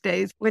 years he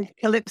stays with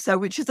Calypso,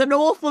 which is an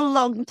awful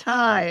long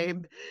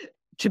time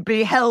to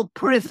be held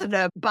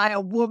prisoner by a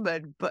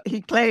woman, but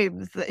he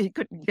claims that he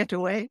couldn't get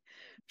away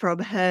from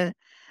her.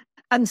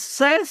 And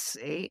Circe,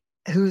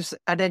 who's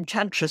an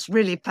enchantress,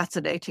 really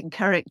fascinating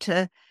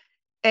character,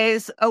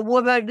 is a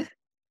woman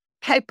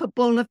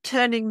capable of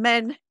turning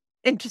men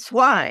into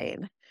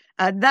swine.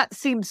 And that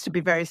seems to be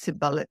very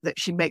symbolic, that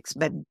she makes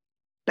men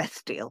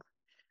bestial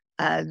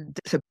and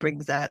so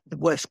brings out the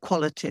worst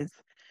qualities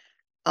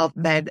of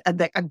men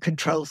and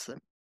controls them.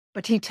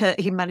 But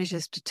he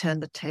manages to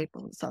turn the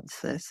tables on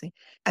Circe.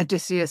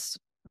 Odysseus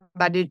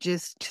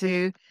manages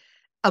to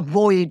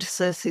avoid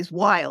Circe's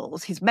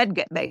wiles. His men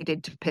get made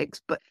into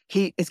pigs, but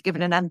he is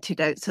given an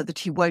antidote so that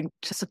he won't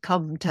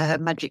succumb to her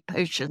magic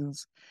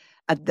potions.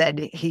 And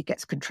then he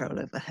gets control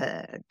over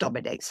her,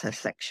 dominates her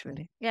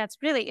sexually. Yeah, it's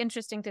really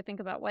interesting to think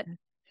about what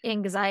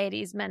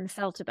anxieties men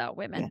felt about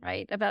women,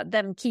 right? About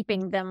them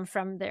keeping them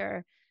from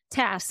their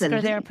task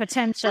or their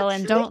potential. Absolutely.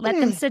 And don't let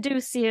them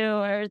seduce you,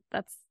 or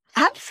that's...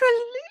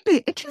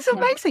 Absolutely. It is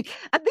amazing.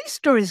 And these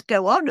stories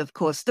go on, of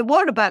course. The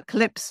one about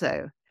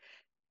Calypso,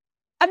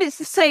 and it's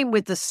the same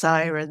with the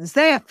sirens.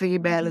 They are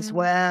female as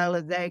well,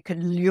 and they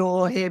can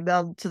lure him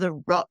onto the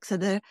rocks.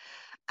 And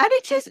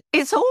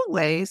it's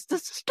always the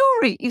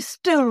story. You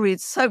still read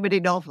so many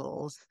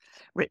novels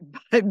written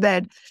by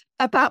men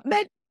about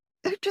men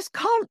who just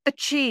can't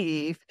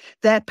achieve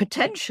their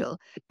potential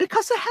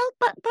because they're held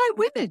back by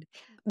women.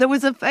 There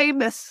was a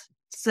famous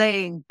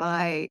saying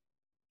by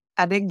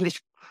an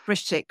English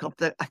critic of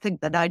the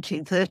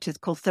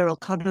 1930s called Cyril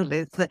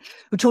Connolly,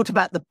 who talked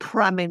about the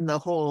pram in the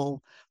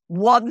hall.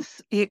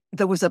 Once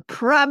there was a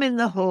pram in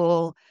the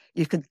hall,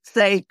 you could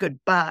say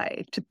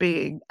goodbye to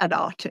being an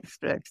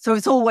artist. So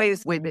it's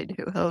always women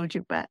who hold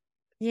you back.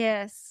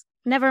 Yes.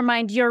 Never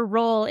mind your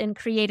role in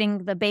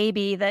creating the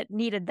baby that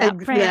needed that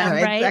pram,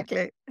 right?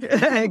 Exactly.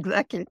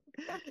 Exactly.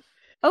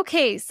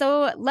 Okay,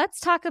 so let's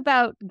talk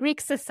about Greek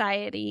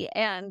society.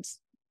 And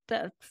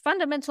the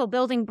fundamental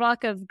building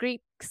block of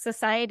Greek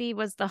society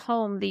was the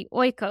home, the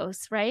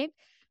oikos, right?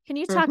 Can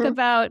you talk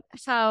about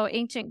how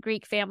ancient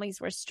Greek families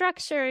were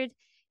structured?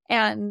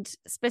 And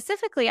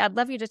specifically, I'd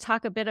love you to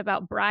talk a bit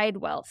about bride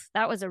wealth.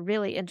 That was a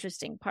really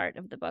interesting part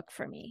of the book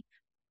for me.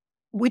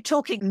 We're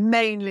talking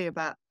mainly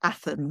about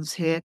Athens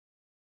here.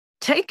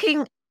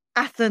 Taking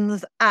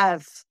Athens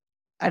as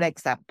an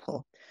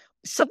example,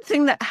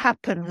 something that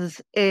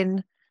happens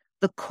in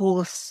the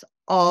course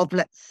of,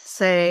 let's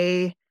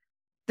say,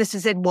 this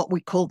is in what we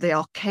call the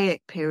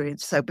archaic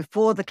period. So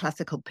before the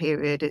classical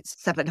period, it's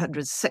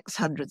 700s,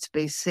 600s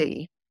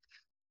BC.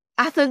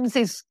 Athens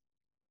is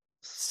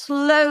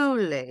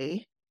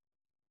slowly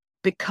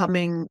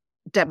becoming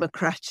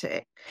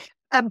democratic.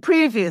 And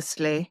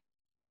previously,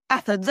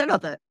 Athens and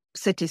other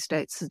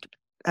city-states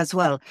as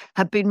well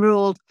had been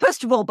ruled,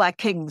 first of all, by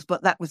kings,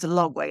 but that was a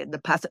long way in the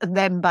past, and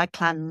then by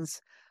clans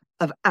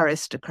of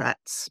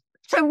aristocrats.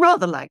 So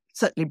rather like,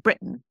 certainly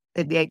Britain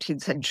in the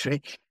 18th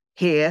century,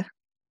 here,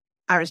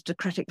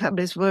 aristocratic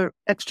families were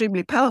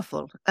extremely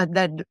powerful. And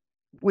then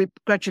we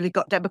gradually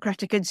got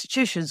democratic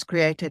institutions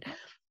created.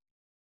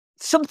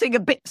 Something a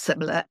bit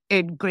similar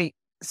in Greek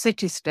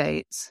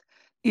city-states.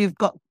 You've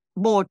got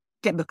more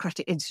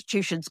democratic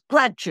institutions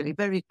gradually,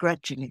 very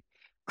gradually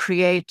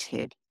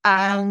created.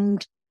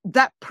 And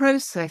that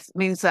process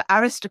means that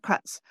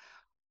aristocrats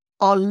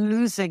are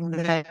losing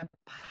their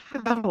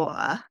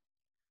power,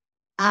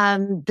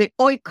 and the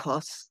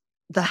oikos,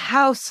 the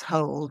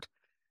household,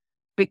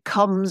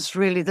 becomes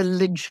really the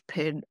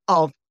linchpin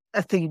of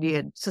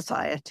Athenian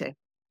society.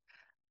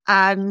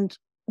 And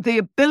the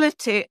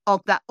ability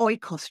of that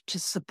oikos to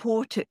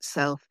support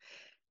itself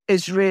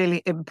is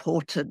really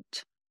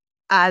important.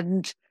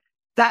 And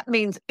that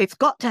means it's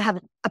got to have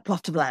a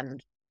plot of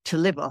land to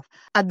live off.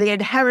 And the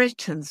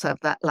inheritance of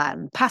that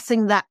land,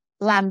 passing that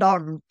land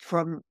on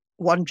from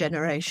one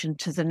generation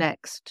to the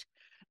next,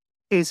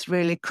 is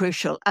really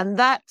crucial. And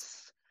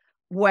that's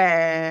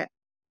where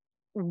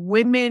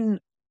women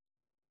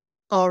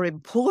are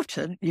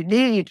important. You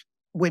need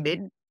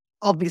women,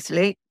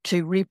 obviously,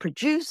 to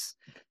reproduce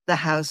the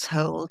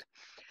household.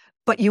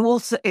 But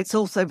it's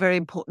also very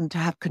important to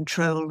have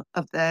control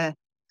of their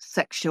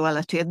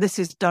sexuality. And this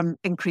is done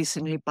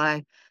increasingly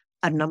by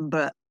a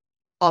number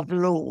of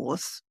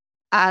laws.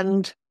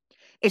 And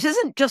it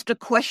isn't just a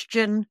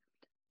question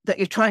that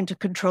you're trying to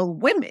control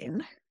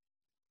women.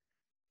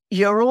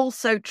 You're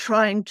also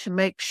trying to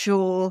make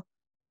sure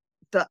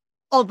that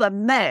other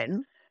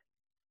men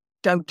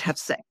don't have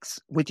sex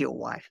with your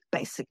wife,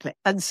 basically.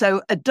 And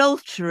so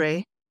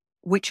adultery,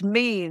 which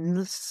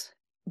means,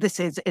 this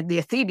is in the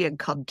Athenian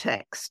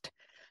context,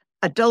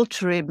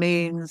 adultery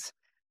means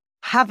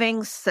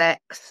having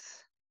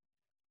sex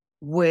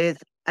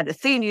with an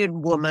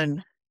Athenian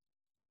woman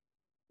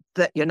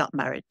that you're not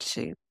married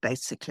to,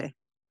 basically.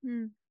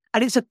 And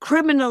it's a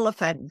criminal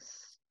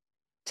offence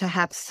to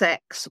have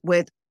sex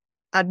with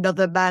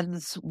another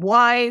man's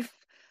wife,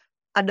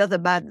 another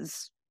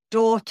man's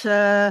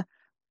daughter,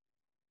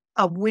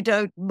 a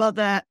widowed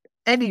mother,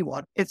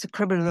 anyone. It's a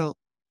criminal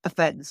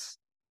offence.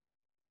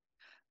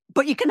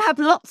 But you can have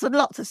lots and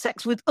lots of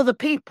sex with other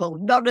people,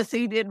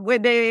 non-Athenian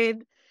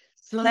women,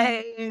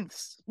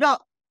 slaves.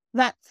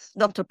 That's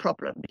not a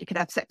problem. You can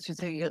have sex with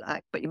who you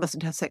like, but you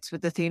mustn't have sex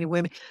with Athenian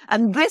women.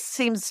 And this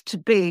seems to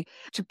be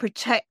to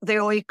protect the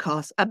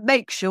oikos and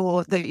make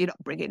sure that you're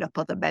not bringing up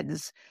other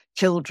men's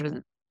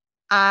children,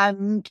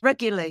 and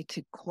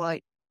regulated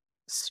quite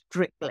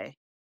strictly.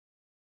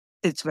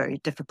 It's very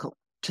difficult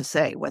to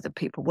say whether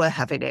people were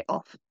having it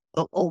off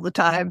all the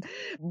time,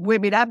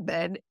 women and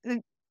men.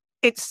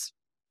 It's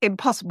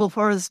impossible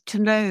for us to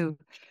know,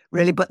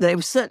 really, but they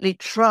were certainly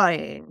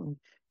trying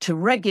to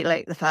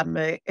regulate the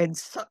family in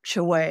such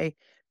a way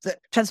that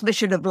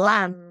transmission of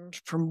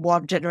land from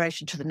one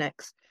generation to the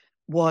next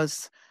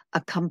was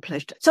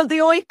accomplished. So the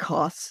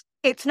oikos,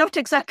 it's not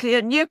exactly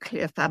a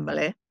nuclear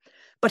family,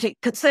 but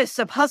it consists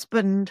of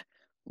husband,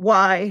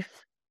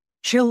 wife,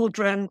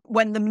 children.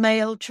 When the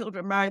male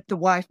children married, the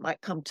wife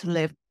might come to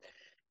live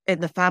in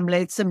the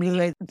family.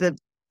 Similarly, the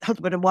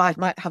husband and wife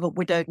might have a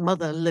widowed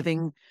mother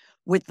living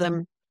with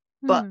them.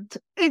 But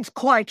it's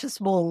quite a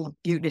small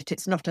unit.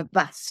 It's not a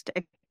vast,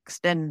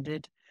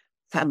 extended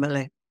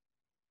family.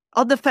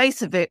 On the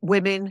face of it,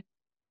 women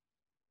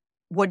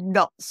were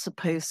not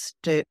supposed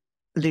to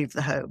leave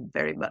the home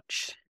very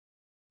much.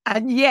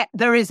 And yet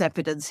there is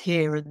evidence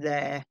here and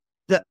there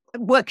that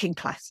working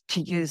class,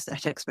 to use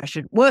that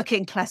expression,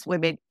 working class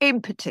women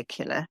in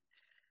particular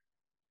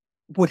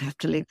would have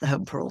to leave the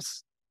home for all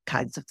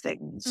kinds of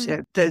things. You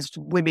know, there's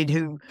women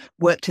who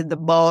worked in the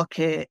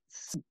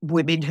markets,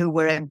 women who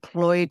were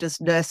employed as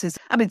nurses.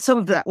 I mean, some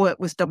of that work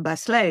was done by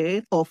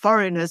slaves or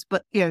foreigners,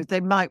 but, you know,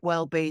 they might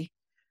well be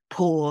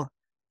poor,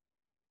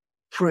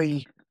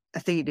 free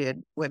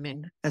Athenian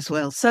women as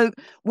well. So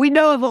we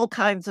know of all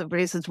kinds of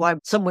reasons why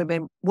some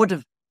women would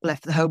have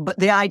left the home, but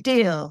the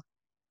ideal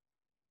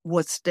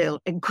was still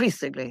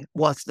increasingly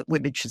was that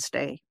women should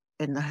stay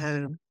in the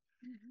home.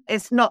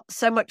 It's not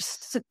so much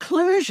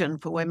seclusion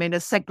for women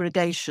as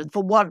segregation.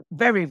 For one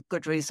very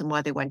good reason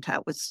why they went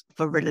out was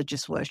for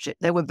religious worship.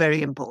 They were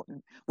very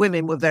important.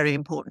 Women were very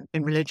important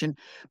in religion,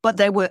 but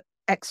they were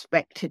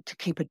expected to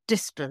keep a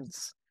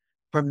distance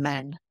from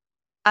men.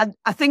 And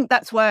I think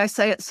that's why I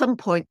say at some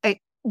point it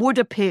would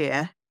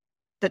appear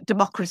that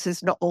democracy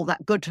is not all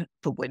that good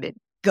for women.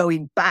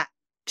 Going back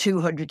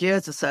 200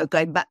 years or so,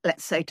 going back,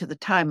 let's say, to the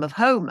time of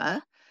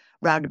Homer,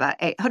 around about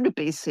 800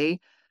 BC,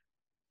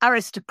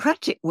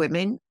 aristocratic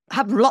women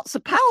have lots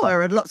of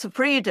power and lots of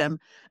freedom.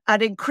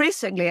 And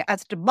increasingly,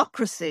 as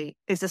democracy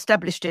is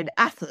established in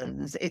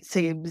Athens, it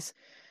seems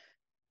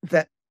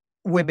that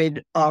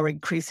women are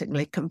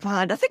increasingly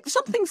confined. I think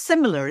something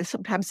similar is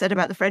sometimes said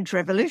about the French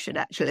Revolution,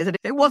 actually, that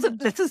it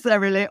wasn't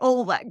necessarily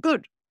all that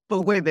good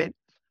for women.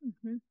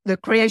 The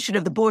creation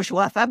of the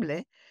bourgeois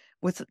family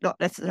was not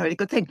necessarily a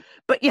good thing.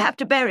 But you have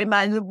to bear in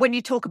mind that when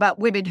you talk about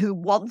women who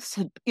once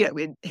had, you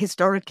know,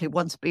 historically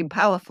once been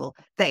powerful,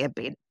 they have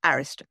been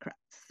aristocrats.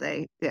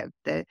 They're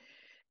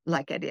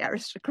like any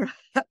aristocrat.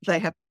 They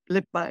have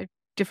lived by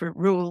different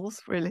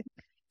rules, really.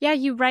 Yeah,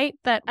 you write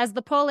that as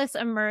the polis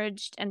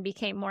emerged and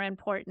became more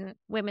important,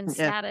 women's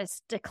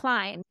status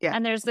declined. Yeah.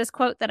 And there's this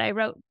quote that I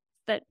wrote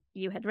that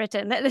you had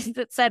written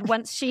that said,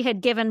 once she had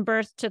given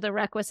birth to the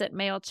requisite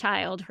male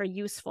child, her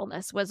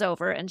usefulness was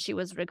over and she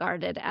was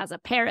regarded as a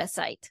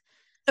parasite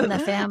in the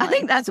family. I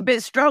think that's a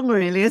bit strong,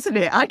 really, isn't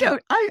it? I'm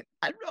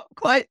not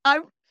quite, I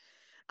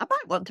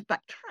might want to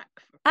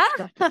backtrack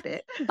that a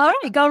bit. All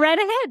right, go right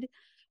ahead.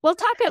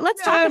 Let's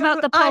talk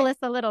about the polis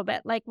a little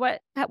bit. Like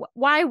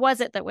why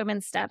was it that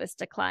women's status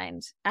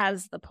declined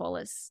as the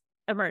polis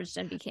emerged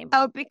and became?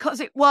 Oh, because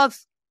it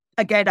was,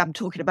 again, I'm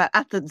talking about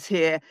Athens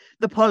here.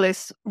 The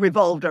polis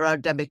revolved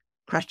around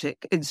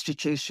democratic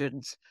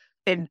institutions.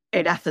 In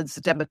Athens,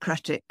 the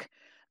democratic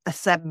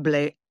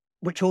assembly,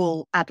 which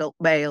all adult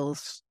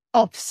males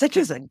of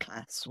citizen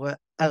class were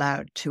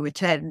allowed to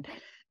attend.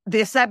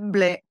 The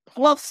assembly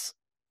plus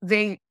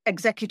the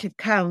executive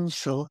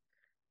council,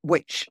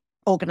 which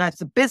organised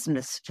the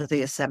business for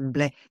the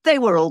assembly, they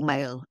were all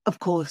male. Of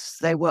course,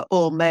 they were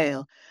all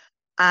male.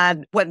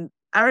 And when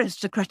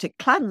aristocratic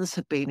clans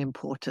had been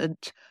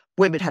important,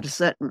 women had a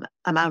certain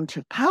amount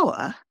of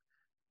power.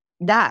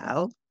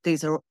 Now,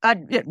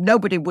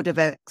 nobody would have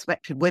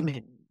expected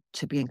women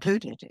to be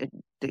included in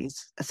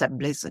these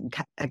assemblies and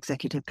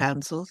executive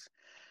councils,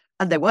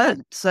 and they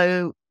weren't.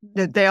 So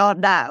they are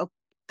now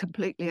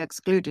completely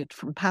excluded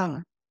from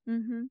power.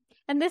 Mm-hmm.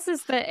 And this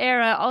is the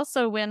era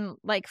also when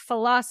like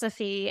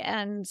philosophy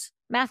and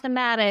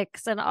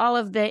mathematics and all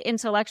of the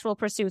intellectual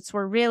pursuits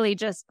were really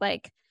just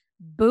like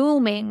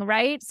booming,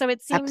 right? So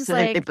it seems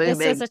Absolutely like booming.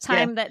 This is a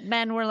time that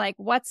men were like,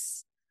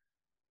 what's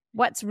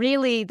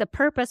really the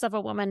purpose of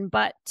a woman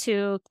but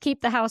to keep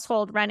the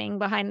household running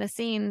behind the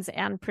scenes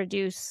and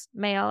produce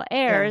male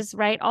heirs,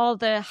 right? All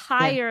the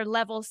higher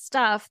level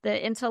stuff,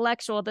 the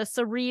intellectual, the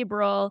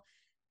cerebral,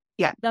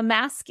 the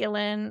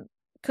masculine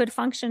could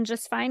function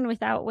just fine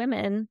without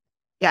women.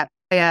 Yeah,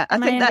 yeah.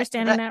 Am I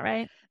understanding that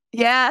right?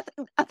 Yeah,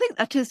 I think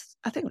that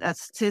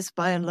is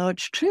by and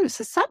large true. It's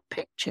a sad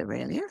picture,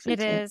 really, isn't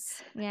it? It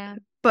is, yeah.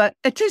 But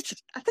I think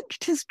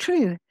it is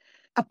true.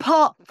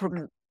 Apart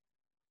from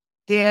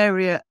the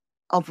area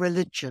of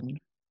religion,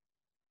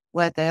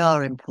 where they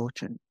are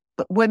important,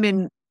 but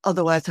women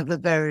otherwise have a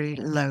very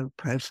low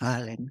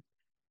profile in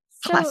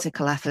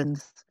classical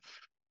Athens.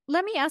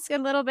 Let me ask a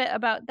little bit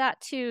about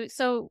that too.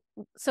 So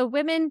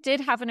women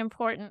did have an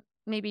important,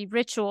 maybe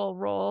ritual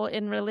role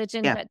in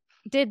religion, but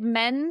did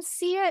men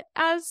see it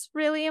as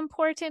really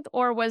important,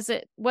 or was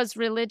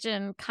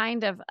religion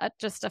kind of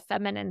just a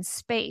feminine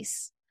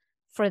space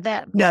for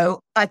them?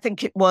 No, I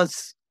think it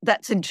was.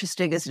 That's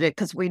interesting, isn't it?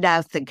 Because we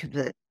now think of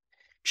the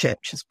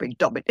church as being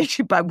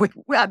dominated by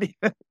women. I mean,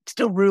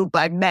 still ruled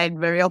by men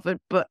very often,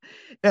 but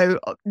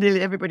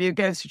nearly everybody who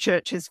goes to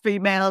church is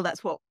female.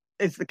 That's what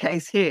is the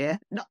case here.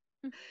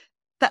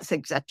 That's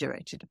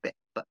exaggerated a bit,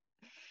 but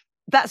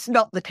that's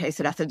not the case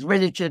in Athens.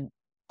 Religion,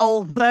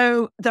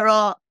 although there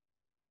are,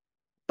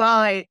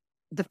 by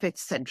the 5th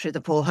century,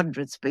 the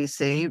 400s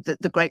BC,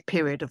 the great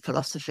period of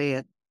philosophy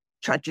and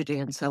tragedy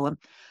and so on,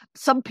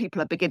 some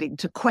people are beginning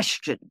to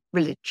question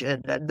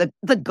religion, and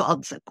the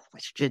gods are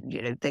questioned.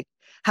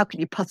 How can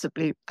you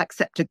possibly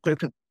accept a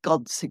group of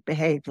gods who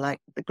behave like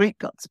the Greek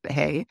gods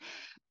behave?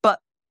 But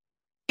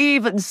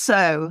even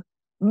so,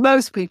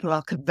 most people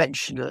are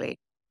conventionally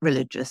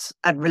religious,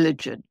 and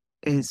religion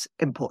is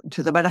important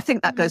to them. And I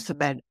think that goes for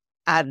men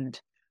and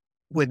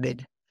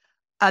women.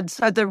 And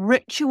so the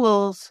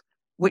rituals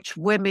which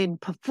women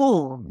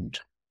performed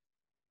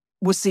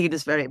were seen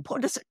as very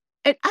important.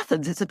 In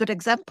Athens, it's a good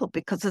example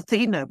because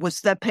Athena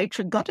was their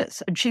patron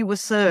goddess and she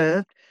was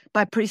served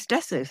by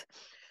priestesses.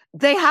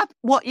 They have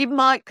what you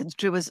might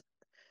construe as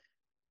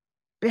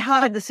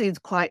behind the scenes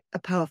quite a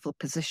powerful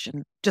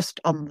position just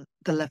on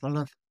the level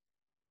of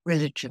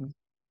religion.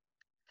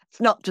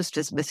 It's not just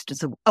dismissed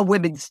as a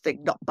women's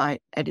thing, not by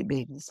any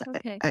means,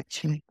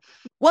 actually.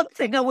 One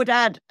thing I would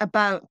add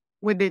about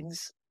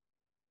women's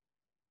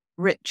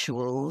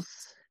rituals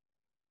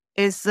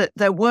is that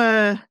there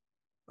were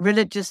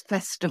religious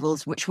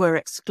festivals which were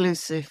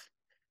exclusive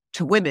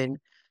to women.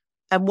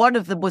 And one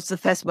of them was the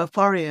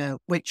Thesmophoria,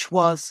 which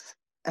was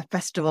a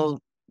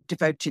festival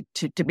devoted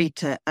to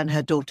Demeter and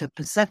her daughter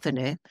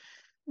Persephone,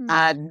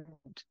 and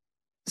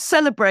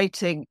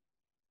celebrating,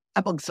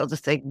 amongst other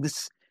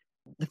things,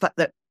 the fact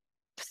that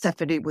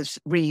Persephone was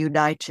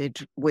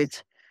reunited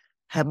with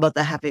her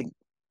mother, having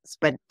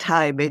spent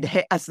time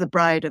as the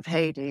bride of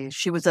Hades.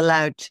 She was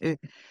allowed to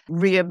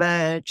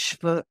re-emerge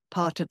for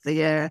part of the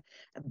year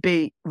and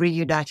be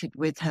reunited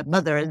with her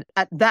mother. And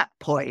at that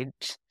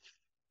point,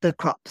 the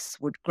crops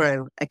would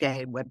grow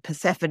again when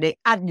Persephone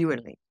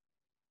annually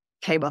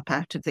came up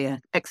out of the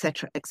earth,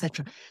 etc.,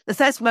 etc. The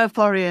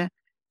Thesmophoria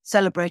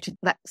celebrated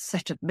that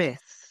set of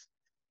myths,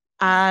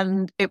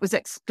 and it was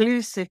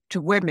exclusive to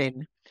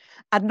women.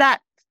 And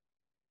that,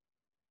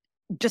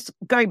 just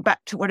going back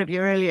to one of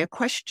your earlier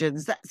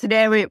questions, that's an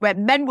area where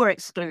men were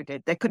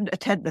excluded. They couldn't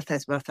attend the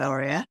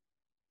Thesmophoria.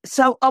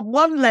 So on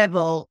one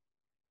level,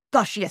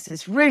 gosh, yes,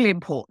 it's really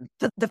important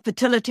that the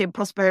fertility and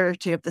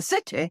prosperity of the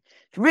city,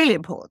 it's really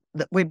important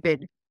that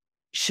women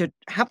should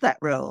have that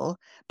role,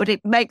 but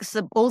it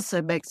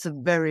also makes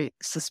them very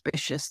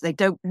suspicious. They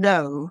don't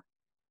know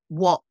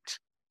what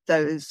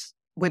those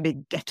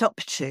women get up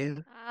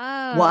to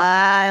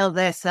while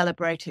they're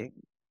celebrating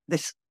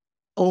this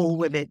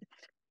all-women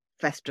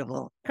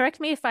festival. Correct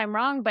me if I'm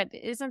wrong, but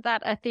isn't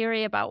that a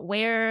theory about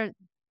where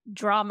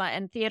drama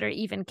and theater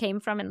even came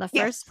from in the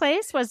first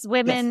place? Was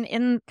women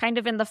in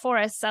the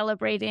forest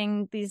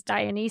celebrating these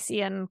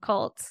Dionysian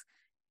cults?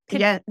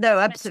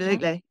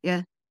 Absolutely.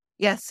 Yeah.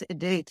 Yes,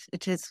 indeed.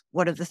 It is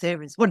one of the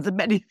theories, one of the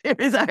many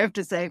theories I have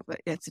to say, but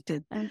yes, it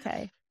is.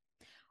 Okay.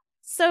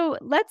 So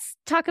let's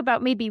talk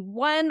about maybe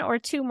one or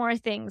two more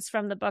things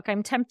from the book.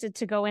 I'm tempted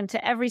to go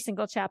into every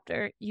single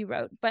chapter you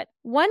wrote, but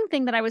one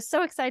thing that I was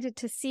so excited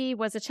to see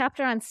was a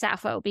chapter on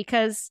Sappho,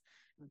 because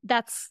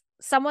that's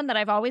someone that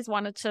I've always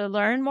wanted to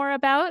learn more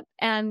about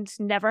and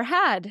never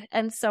had.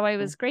 And so I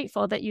was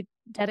grateful that you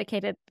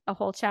dedicated a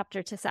whole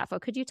chapter to Sappho.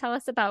 Could you tell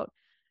us about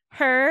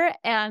her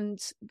and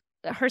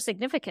her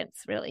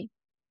significance, really?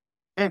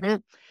 Mm-hmm.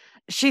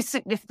 She's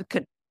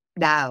significant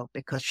now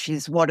because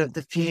she's one of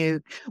the few.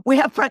 We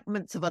have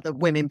fragments of other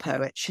women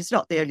poets. She's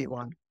not the only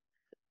one,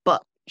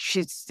 but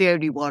she's the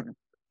only one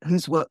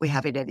whose work we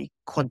have in any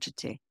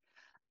quantity.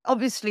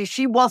 Obviously,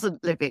 she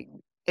wasn't living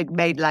in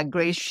mainland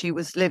Greece. She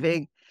was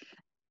living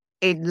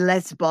in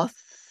Lesbos,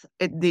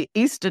 in the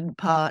eastern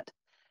part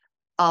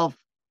of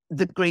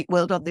the Greek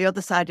world, on the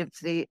other side of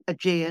the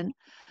Aegean.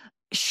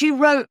 She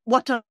wrote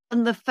what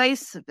on the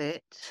face of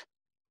it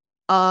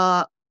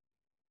are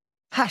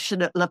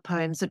passionate love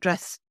poems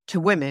addressed to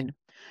women.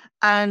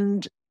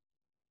 And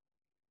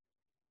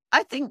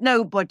I think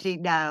nobody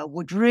now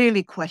would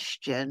really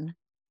question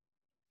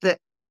that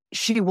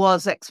she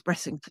was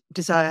expressing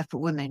desire for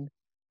women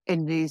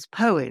in these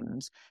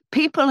poems.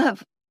 People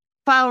have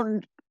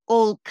found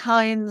all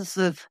kinds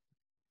of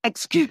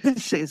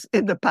excuses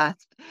in the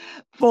past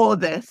for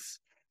this.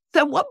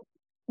 So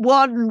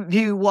one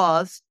view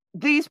was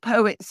these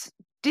poets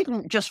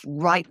didn't just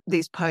write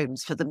these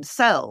poems for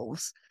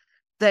themselves.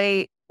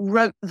 They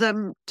wrote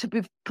them to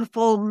be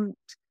performed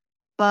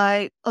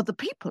by other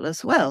people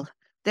as well.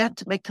 They had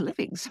to make a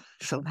living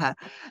somehow.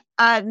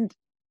 And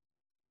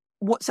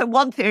so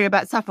one theory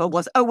about Sappho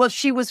was,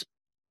 she was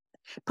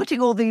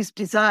putting all these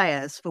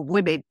desires for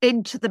women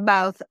into the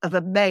mouth of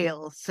a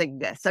male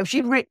singer. So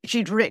she'd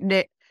written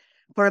it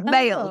for a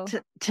male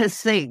to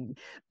sing.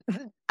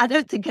 I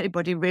don't think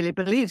anybody really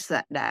believes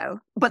that now,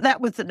 but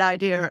that was an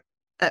idea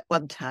at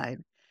one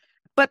time.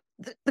 But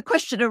the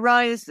question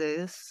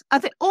arises,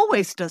 as it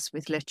always does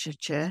with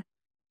literature,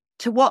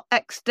 to what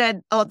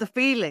extent are the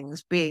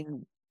feelings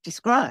being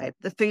described,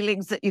 the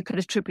feelings that you can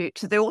attribute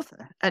to the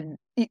author? And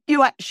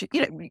you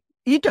actually,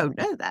 you don't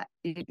know that.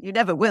 You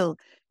never will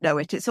know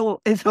it. It's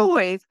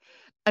always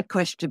a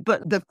question.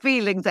 But the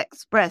feelings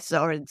expressed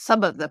are in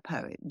some of the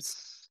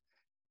poems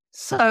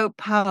so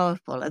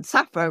powerful. And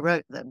Sappho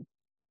wrote them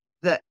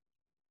that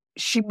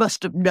she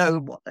must have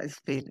known what those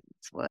feelings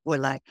were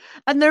like.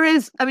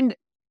 And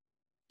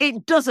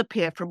it does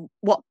appear from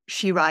what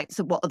she writes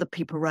and what other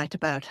people write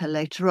about her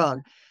later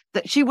on,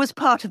 that she was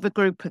part of a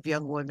group of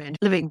young women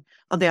living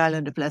on the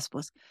island of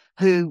Lesbos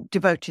who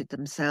devoted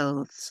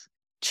themselves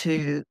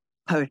to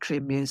poetry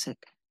and music.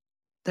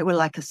 They were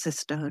like a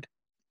sisterhood.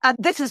 And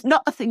this is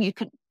not a thing you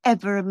can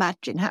ever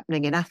imagine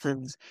happening in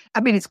Athens.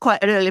 I mean, it's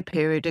quite an early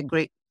period in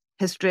Greek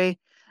history,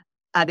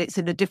 and it's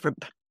in a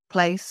different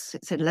place.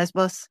 It's in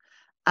Lesbos,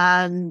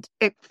 and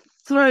it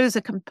throws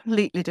a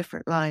completely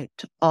different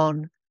light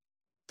on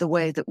the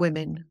way that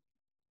women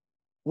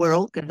were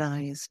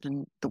organised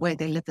and the way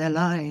they live their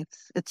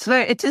lives.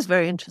 It is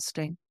very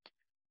interesting.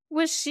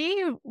 Was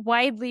she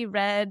widely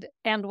read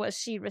and was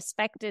she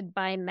respected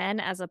by men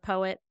as a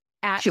poet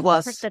at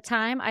the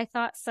time? I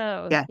thought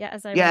so.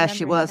 Yeah,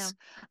 she was.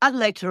 And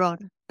later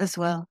on as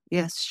well.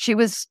 Yes, she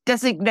was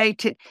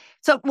designated.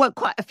 So,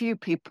 quite a few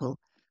people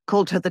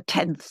called her the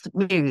 10th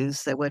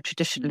muse. There were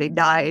traditionally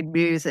 9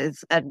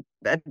 muses, and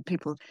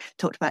people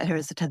talked about her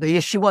as the 10th.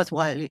 Yes, she was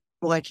widely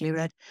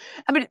read.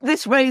 I mean,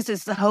 this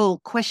raises the whole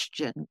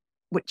question,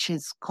 which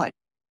is quite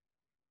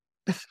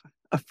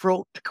a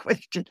fraught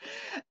question,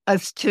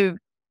 as to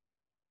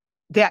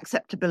the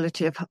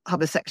acceptability of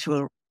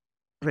homosexual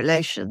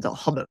relations or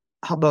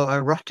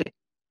homoerotic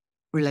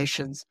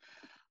relations.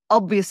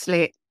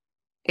 Obviously,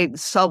 in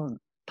some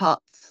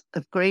parts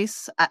of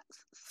Greece at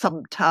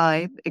some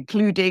time,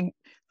 including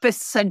 5th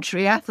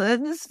century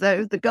Athens,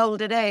 though the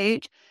Golden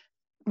Age,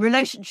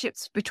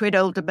 relationships between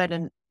older men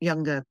and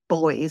younger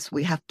boys,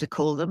 we have to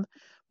call them,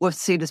 were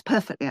seen as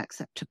perfectly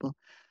acceptable.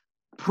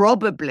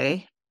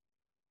 Probably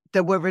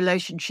there were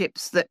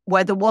relationships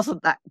where there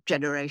wasn't that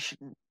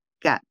generation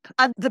gap.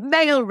 And the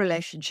male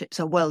relationships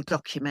are well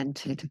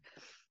documented.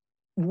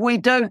 We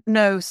don't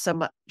know so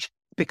much,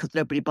 because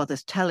nobody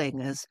bothers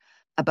telling us,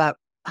 about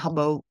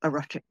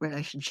homoerotic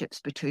relationships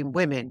between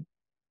women.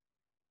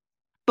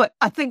 But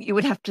I think you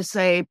would have to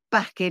say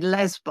back in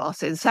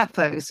Lesbos, in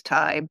Sappho's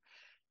time,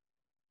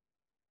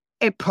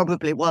 it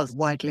probably was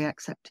widely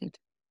accepted.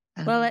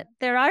 Well,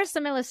 there are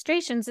some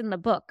illustrations in the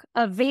book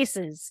of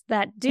vases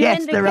that do indicate.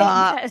 Yes, there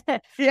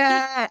are.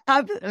 Yeah,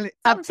 absolutely.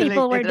 Some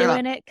people were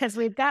doing it because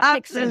we've got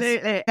pictures.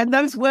 Absolutely. And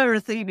those were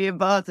Athenian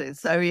vases.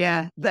 So,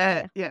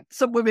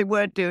 some women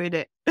were doing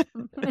it.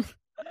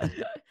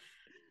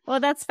 Well,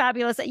 that's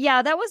fabulous.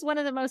 Yeah, that was one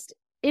of the most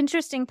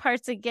interesting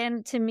parts,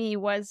 again, to me,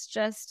 was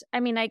just,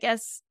 I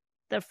guess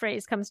the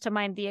phrase comes to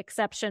mind, the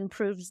exception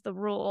proves the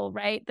rule,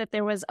 right? That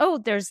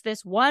there's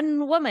this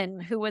one woman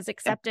who was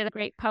accepted a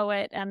great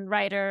poet and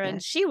writer,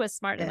 and she was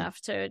smart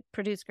enough to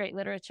produce great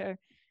literature.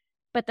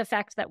 But the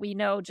fact that we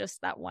know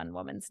just that one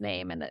woman's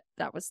name, and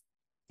that was,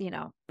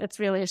 it's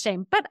really a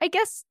shame. But I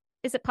guess,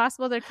 is it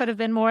possible there could have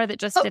been more that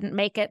just didn't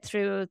make it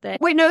through the...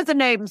 We know the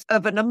names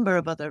of a number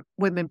of other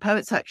women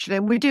poets, actually,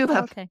 and we do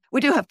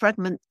have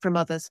fragments from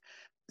others.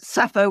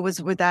 Sappho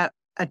was without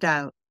a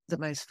doubt the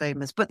most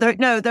famous, but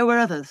there were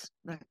others.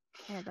 No.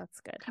 Oh,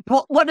 that's good.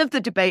 One of the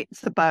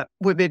debates about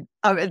women,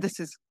 this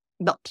is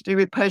not to do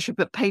with poetry,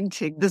 but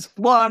painting. There's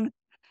one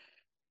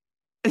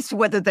as to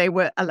whether they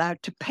were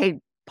allowed to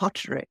paint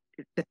pottery.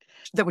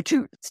 There were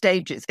 2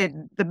 stages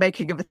in the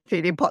making of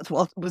Athenian pots.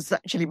 One was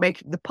actually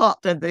making the pot,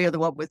 and the other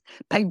one was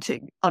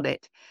painting on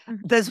it.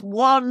 Mm-hmm. There's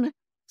one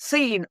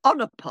scene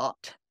on a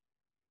pot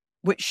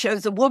which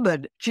shows a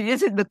woman. She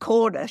is in the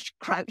corner,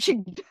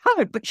 crouching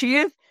down, but she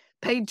is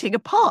painting a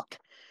pot.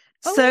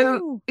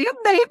 So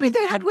maybe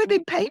they had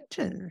women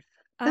painters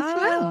as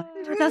well.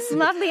 That's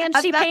lovely. And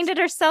she painted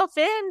herself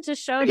in to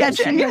show that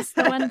she was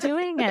the one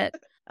doing it.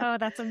 Oh,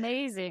 that's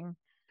amazing.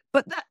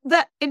 But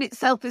that in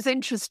itself is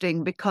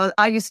interesting, because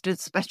I used to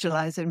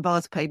specialise in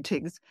vase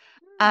paintings.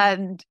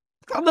 And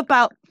from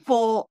about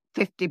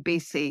 450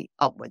 BC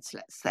onwards,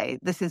 let's say,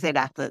 this is in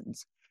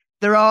Athens,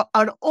 there are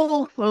an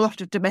awful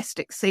lot of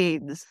domestic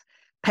scenes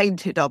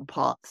painted on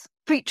pots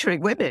featuring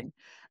women.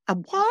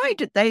 And why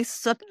did they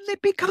suddenly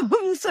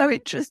become so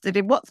interested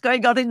in what's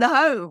going on in the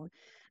home?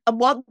 And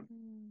one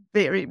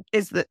theory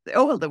is that,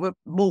 there were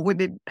more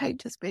women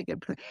painters being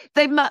employed.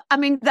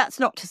 That's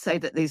not to say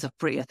that these are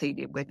free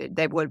Athenian women.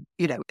 They were,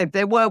 if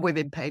there were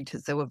women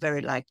painters, they were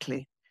very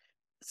likely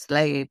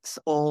slaves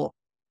or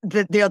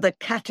the other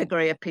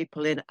category of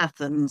people in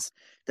Athens.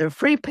 There are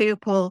free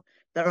people,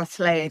 there are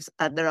slaves,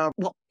 and there are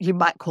what you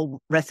might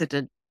call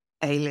resident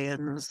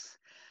aliens.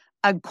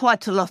 And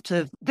quite a lot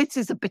of, this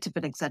is a bit of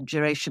an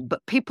exaggeration,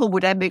 but people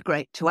would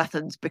emigrate to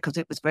Athens because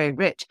it was very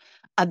rich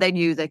and they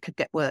knew they could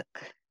get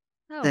work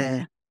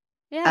there.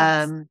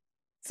 Yeah.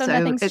 So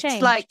nothing's it's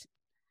changed. Like,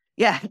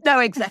 no,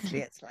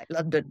 exactly. It's like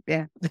London.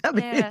 Yeah.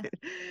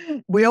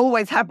 We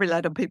always have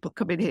relied on people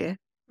coming here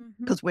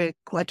because we're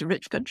quite a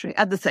rich country.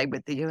 And the same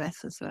with the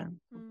US as well.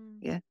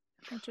 Yeah.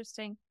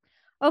 Interesting.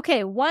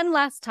 Okay. One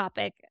last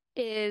topic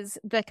is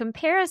the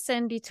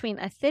comparison between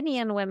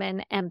Athenian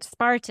women and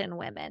Spartan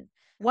women.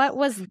 What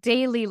was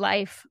daily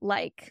life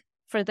like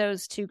for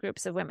those two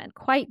groups of women?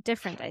 Quite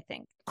different, I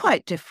think.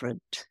 Quite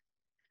different.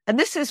 And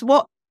this is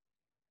what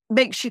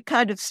makes you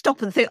kind of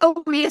stop and think,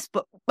 oh, yes,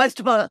 but most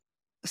of our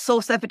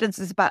source evidence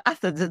is about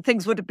Athens and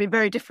things would have been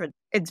very different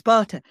in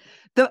Sparta.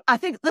 I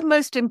think the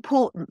most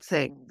important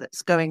thing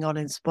that's going on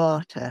in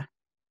Sparta,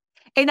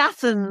 in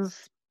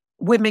Athens,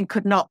 women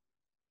could not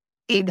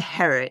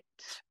inherit.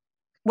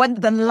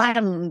 When the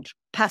land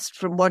passed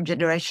from one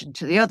generation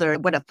to the other,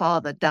 when a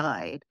father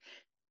died,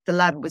 the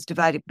land was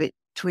divided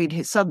between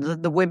his sons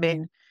and the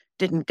women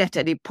didn't get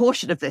any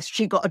portion of this.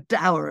 She got a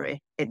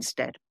dowry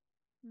instead.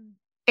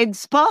 In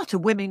Sparta,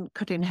 women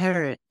could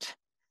inherit.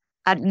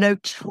 And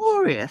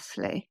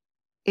notoriously,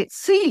 it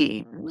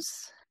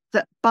seems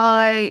that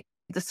by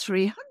the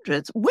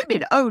 300s,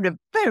 women own a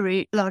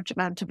very large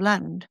amount of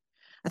land.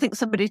 I think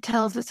somebody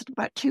tells us that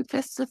about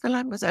 2/5 of the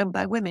land was owned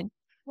by women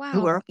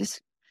who were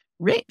obviously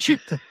rich.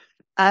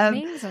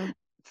 Amazing.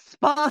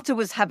 Sparta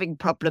was having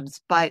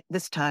problems by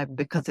this time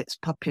because its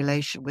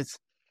population was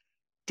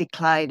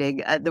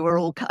declining and there were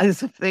all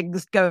kinds of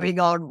things going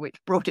on which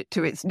brought it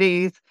to its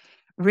knees,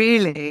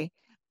 really.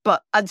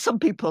 And some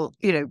people,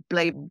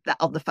 blame that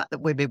on the fact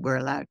that women were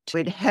allowed to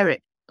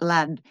inherit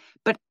land.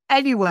 But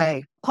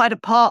anyway, quite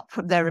apart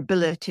from their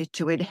ability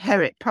to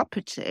inherit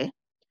property,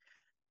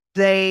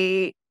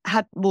 they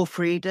had more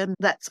freedom,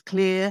 that's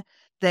clear.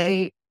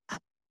 They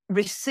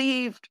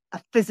received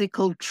a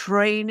physical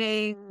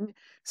training.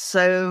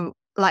 So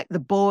like the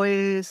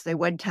boys, they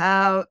went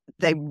out,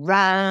 they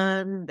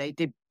ran, they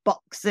did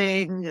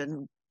boxing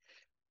and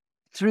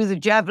threw the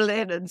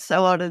javelin and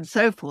so on and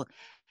so forth.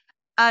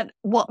 And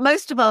what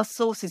most of our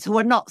sources who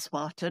are not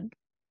Spartan,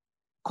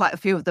 quite a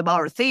few of them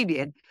are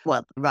Athenian,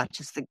 well, the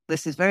writers think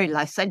this is very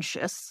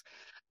licentious,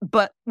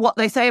 but what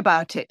they say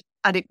about it,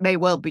 and it may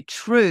well be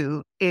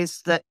true,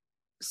 is that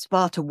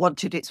Sparta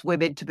wanted its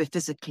women to be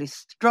physically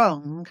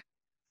strong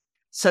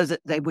so that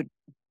they would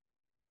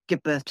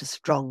give birth to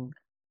strong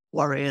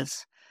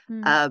warriors.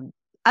 And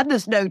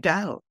there's no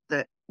doubt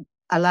that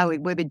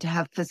allowing women to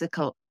have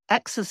physical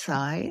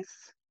exercise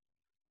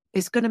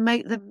is going to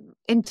make them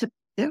into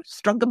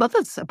stronger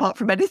mothers, apart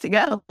from anything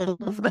else,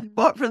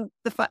 apart from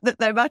the fact that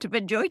they might have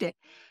enjoyed it.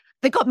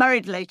 They got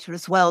married later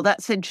as well.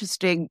 That's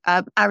interesting.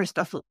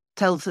 Aristotle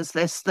tells us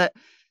this, that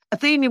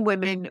Athenian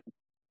women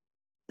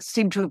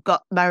seem to have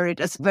got married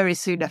as very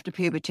soon after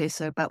puberty,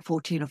 so about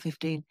 14 or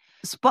 15.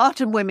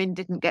 Spartan women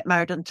didn't get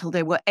married until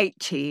they were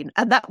 18,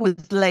 and that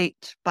was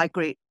late by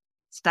Greek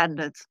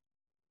standards.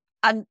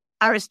 And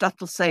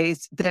Aristotle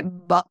says they're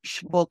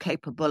much more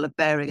capable of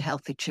bearing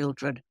healthy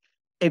children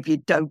if you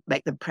don't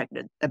make them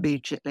pregnant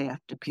immediately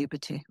after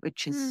puberty,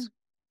 which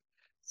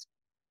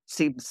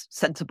seems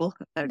sensible.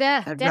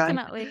 Yeah,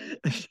 definitely.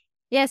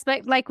 Yes,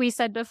 but like we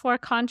said before,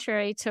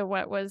 contrary to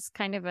what was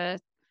kind of an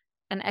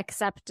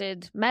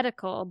accepted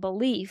medical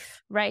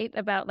belief, right,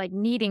 about like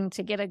needing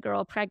to get a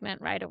girl pregnant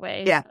right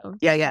away. Yeah,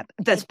 yeah.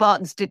 The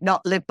Spartans did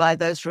not live by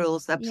those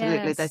rules,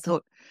 absolutely. Yes. They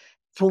thought,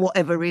 for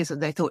whatever reason,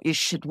 they thought you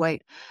should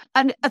wait.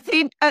 And I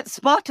think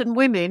Spartan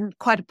women,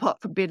 quite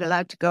apart from being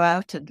allowed to go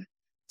out and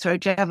throw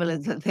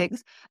javelins and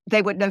things,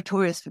 they were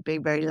notorious for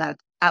being very loud,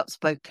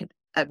 outspoken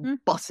and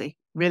bossy,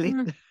 really.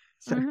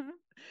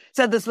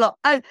 So there's a lot.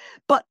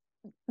 But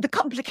the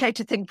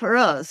complicated thing for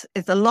us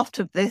is a lot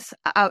of this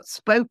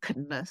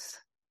outspokenness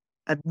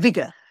and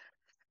vigour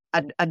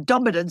and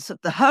dominance of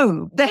the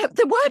home. They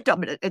were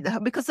dominant in the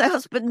home because their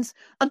husbands,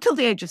 until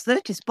the age of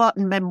 30,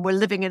 Spartan men were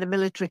living in a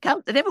military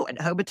camp. They never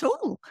went home at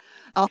all,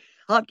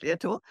 hardly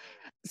at all.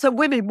 So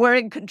women were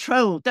in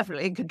control,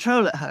 definitely in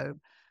control at home.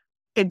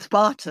 In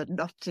Sparta,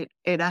 not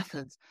in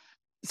Athens.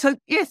 So,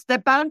 yes, they're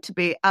bound to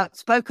be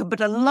outspoken, but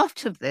a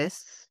lot of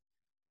this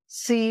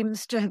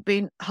seems to have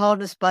been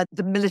harnessed by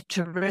the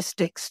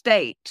militaristic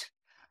state,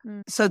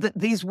 so that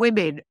these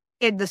women,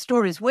 in the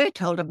stories we're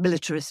told of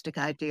militaristic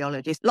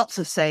ideologies, lots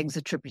of sayings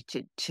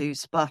attributed to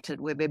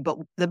Spartan women, but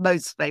the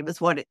most famous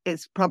one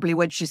is probably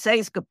when she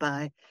says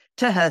goodbye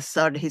to her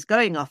son. He's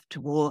going off to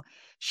war.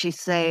 She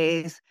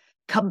says,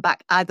 come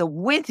back either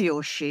with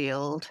your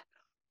shield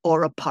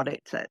or upon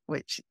it,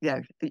 which,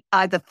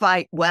 either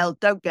fight well,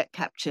 don't get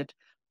captured,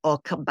 or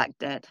come back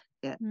dead.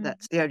 Yeah,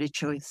 that's the only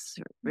choice,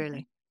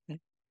 really.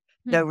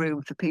 No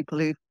room for people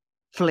who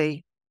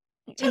flee.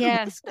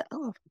 Yes.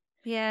 Oh.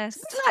 Yes.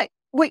 It's like,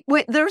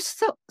 wait, there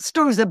are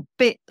stories a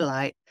bit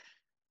like,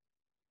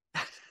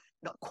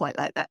 not quite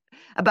like that,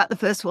 about the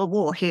First World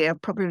War here,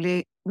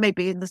 probably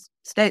maybe in the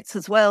States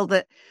as well,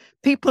 that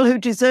people who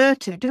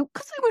deserted,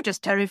 because they were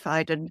just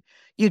terrified and,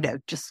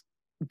 just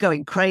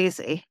going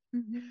crazy.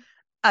 Mm-hmm.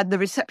 And the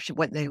reception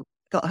when they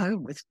got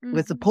home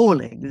was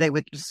appalling. They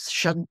were just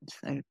shunned.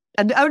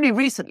 And only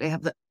recently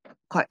have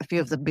quite a few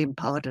of them been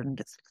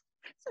pardoned.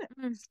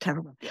 It's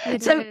terrible.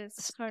 It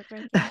is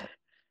heartbreaking.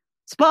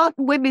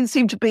 Spartan women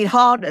seem to be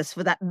harnessed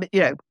for that,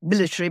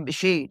 military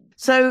machine.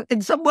 So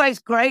in some ways,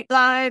 great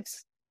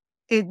lives.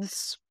 In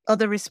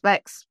other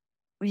respects,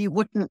 you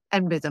wouldn't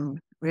envy them,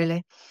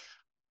 really.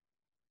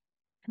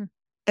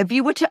 If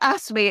you were to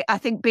ask me, I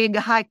think being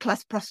a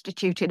high-class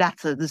prostitute in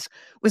Athens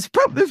was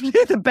probably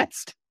the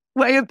best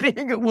way of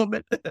being a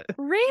woman.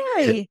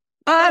 Really?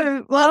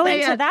 Oh, well, go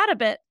into that a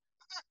bit.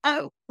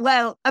 Oh,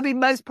 well, I mean,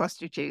 most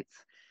prostitutes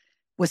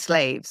were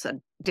slaves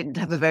and didn't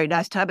have a very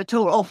nice time at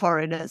all, or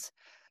foreigners.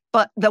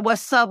 But there were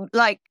some,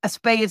 like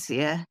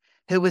Aspasia,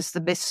 who was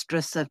the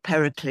mistress of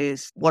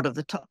Pericles, one of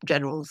the top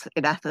generals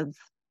in Athens.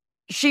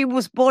 She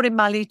was born in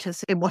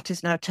Miletus, in what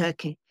is now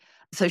Turkey.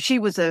 So she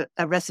was a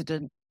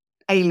resident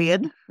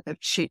alien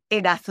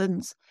in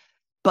Athens.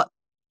 But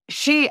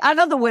she and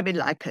other women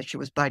like her, she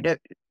was by no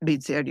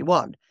means the only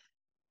one.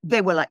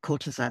 They were like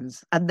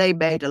courtesans, and they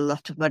made a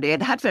lot of money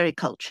and had very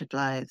cultured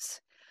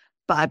lives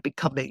by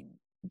becoming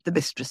the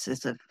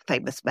mistresses of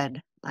famous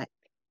men.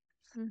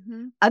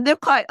 And there are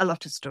quite a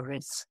lot of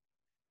stories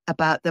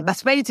about them.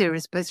 Aspasia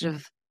is supposed to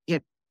have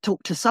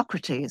talked to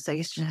Socrates. They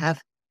used to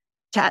have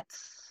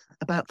chats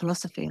about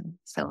philosophy and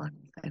so on.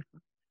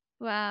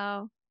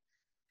 Wow.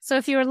 So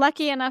if you were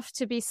lucky enough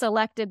to be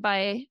selected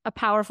by a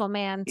powerful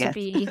man to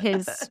be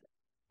his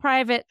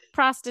private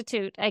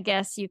prostitute, I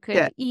guess you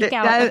could eke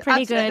out a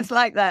pretty good... It's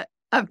like that.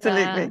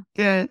 Absolutely.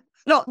 Yeah.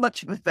 Not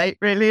much of a fate,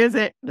 really, is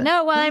it?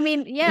 No, well, I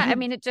mean,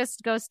 it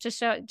just goes to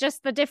show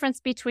just the difference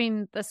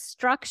between the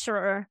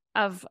structure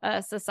of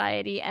a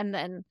society and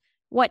then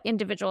what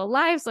individual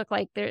lives look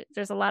like.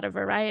 There's a lot of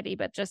variety,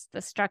 but just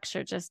the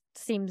structure just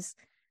seems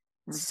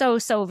so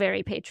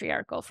very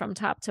patriarchal from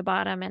top to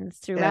bottom and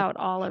throughout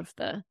all of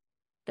their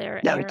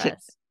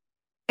eras.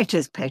 It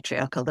is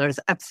patriarchal. There is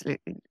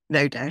absolutely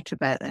no doubt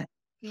about that.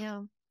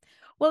 Yeah.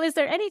 Well, is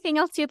there anything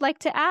else you'd like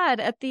to add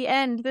at the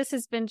end? This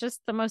has been just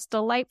the most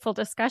delightful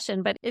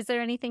discussion, but is there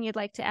anything you'd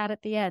like to add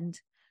at the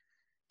end?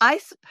 I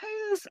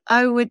suppose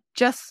I would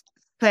just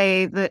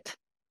say that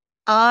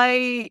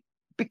I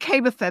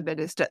became a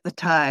feminist at the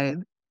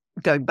time,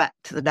 going back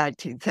to the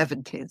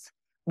 1970s,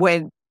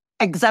 when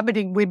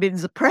examining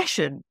women's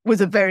oppression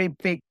was a very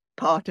big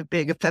part of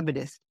being a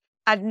feminist.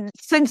 And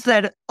since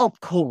then, of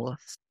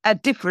course, a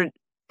different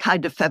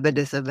kind of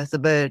feminism has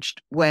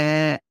emerged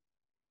where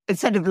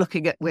instead of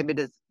looking at women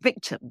as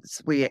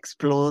victims, we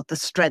explore the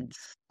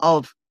strengths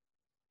of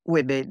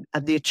women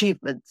and the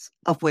achievements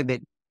of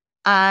women.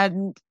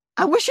 And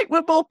I wish it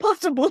were more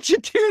possible to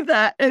do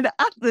that in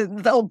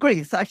Athens, or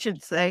Greece, I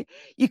should say.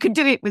 You can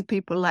do it with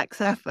people like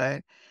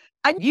Sappho.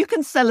 And you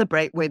can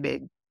celebrate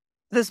women.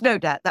 There's no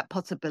doubt that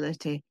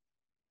possibility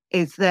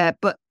is there.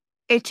 But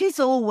it is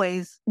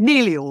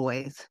nearly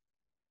always,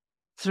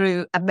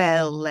 through a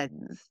male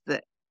lens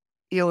that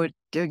you're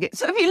doing it.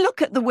 So if you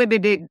look at the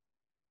women in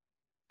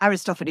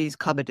Aristophanes'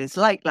 comedies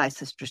like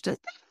Lysistrata,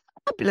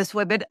 fabulous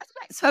women.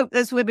 Let's hope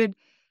those women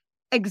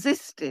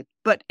existed,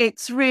 but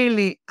it's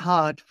really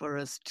hard for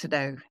us to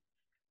know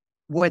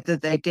whether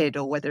they did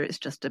or whether it's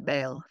just a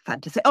male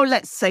fantasy. Oh,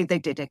 let's say they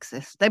did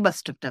exist. They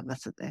must have done,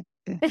 mustn't they?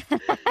 Yeah.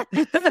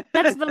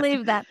 Let's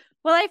believe that.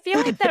 Well, I feel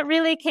like that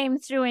really came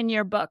through in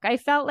your book. I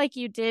felt like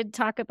you did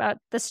talk about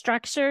the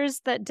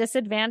structures that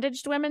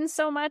disadvantaged women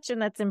so much, and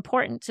that's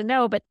important to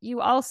know, but you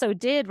also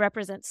did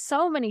represent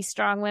so many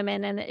strong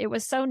women, and it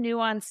was so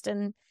nuanced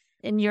and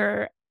in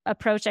your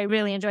approach. I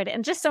really enjoyed it.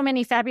 And just so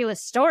many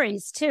fabulous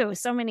stories, too.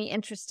 So many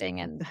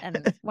interesting and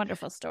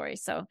wonderful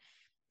stories. So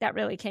that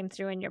really came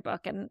through in your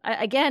book. And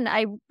again,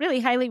 I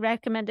really highly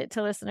recommend it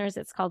to listeners.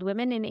 It's called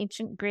Women in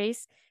Ancient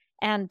Greece.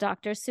 And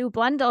Dr. Sue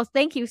Blundell,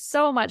 thank you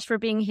so much for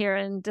being here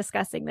and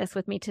discussing this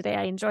with me today.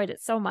 I enjoyed it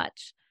so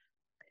much.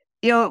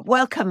 You're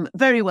welcome,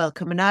 very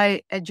welcome. And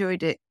I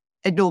enjoyed it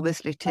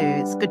enormously too.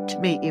 It's good to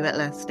meet you at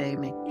last,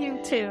 Amy. You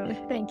too.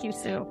 Thank you,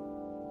 Sue.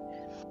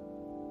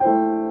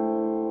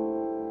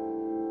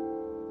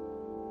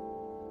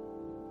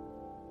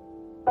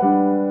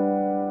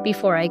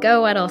 Before I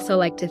go, I'd also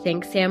like to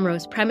thank Sam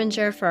Rose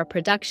Preminger for our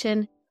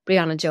production,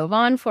 Brianna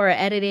Jovan for our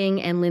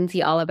editing, and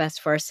Lindsay Olabest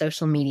for our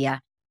social media.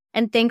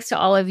 And thanks to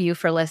all of you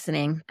for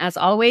listening. As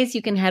always,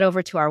 you can head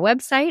over to our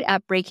website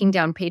at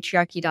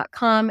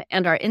breakingdownpatriarchy.com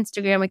and our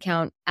Instagram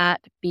account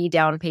at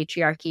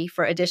 @BeDownPatriarchy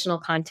for additional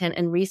content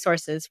and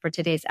resources for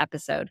today's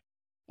episode.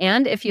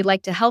 And if you'd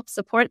like to help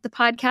support the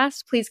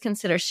podcast, please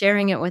consider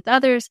sharing it with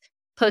others,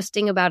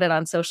 posting about it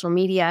on social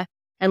media,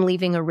 and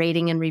leaving a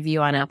rating and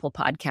review on Apple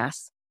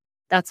Podcasts.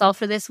 That's all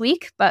for this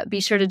week, but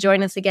be sure to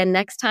join us again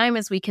next time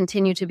as we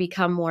continue to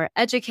become more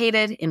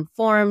educated,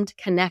 informed,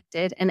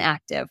 connected, and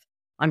active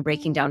on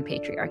Breaking Down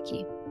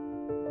Patriarchy.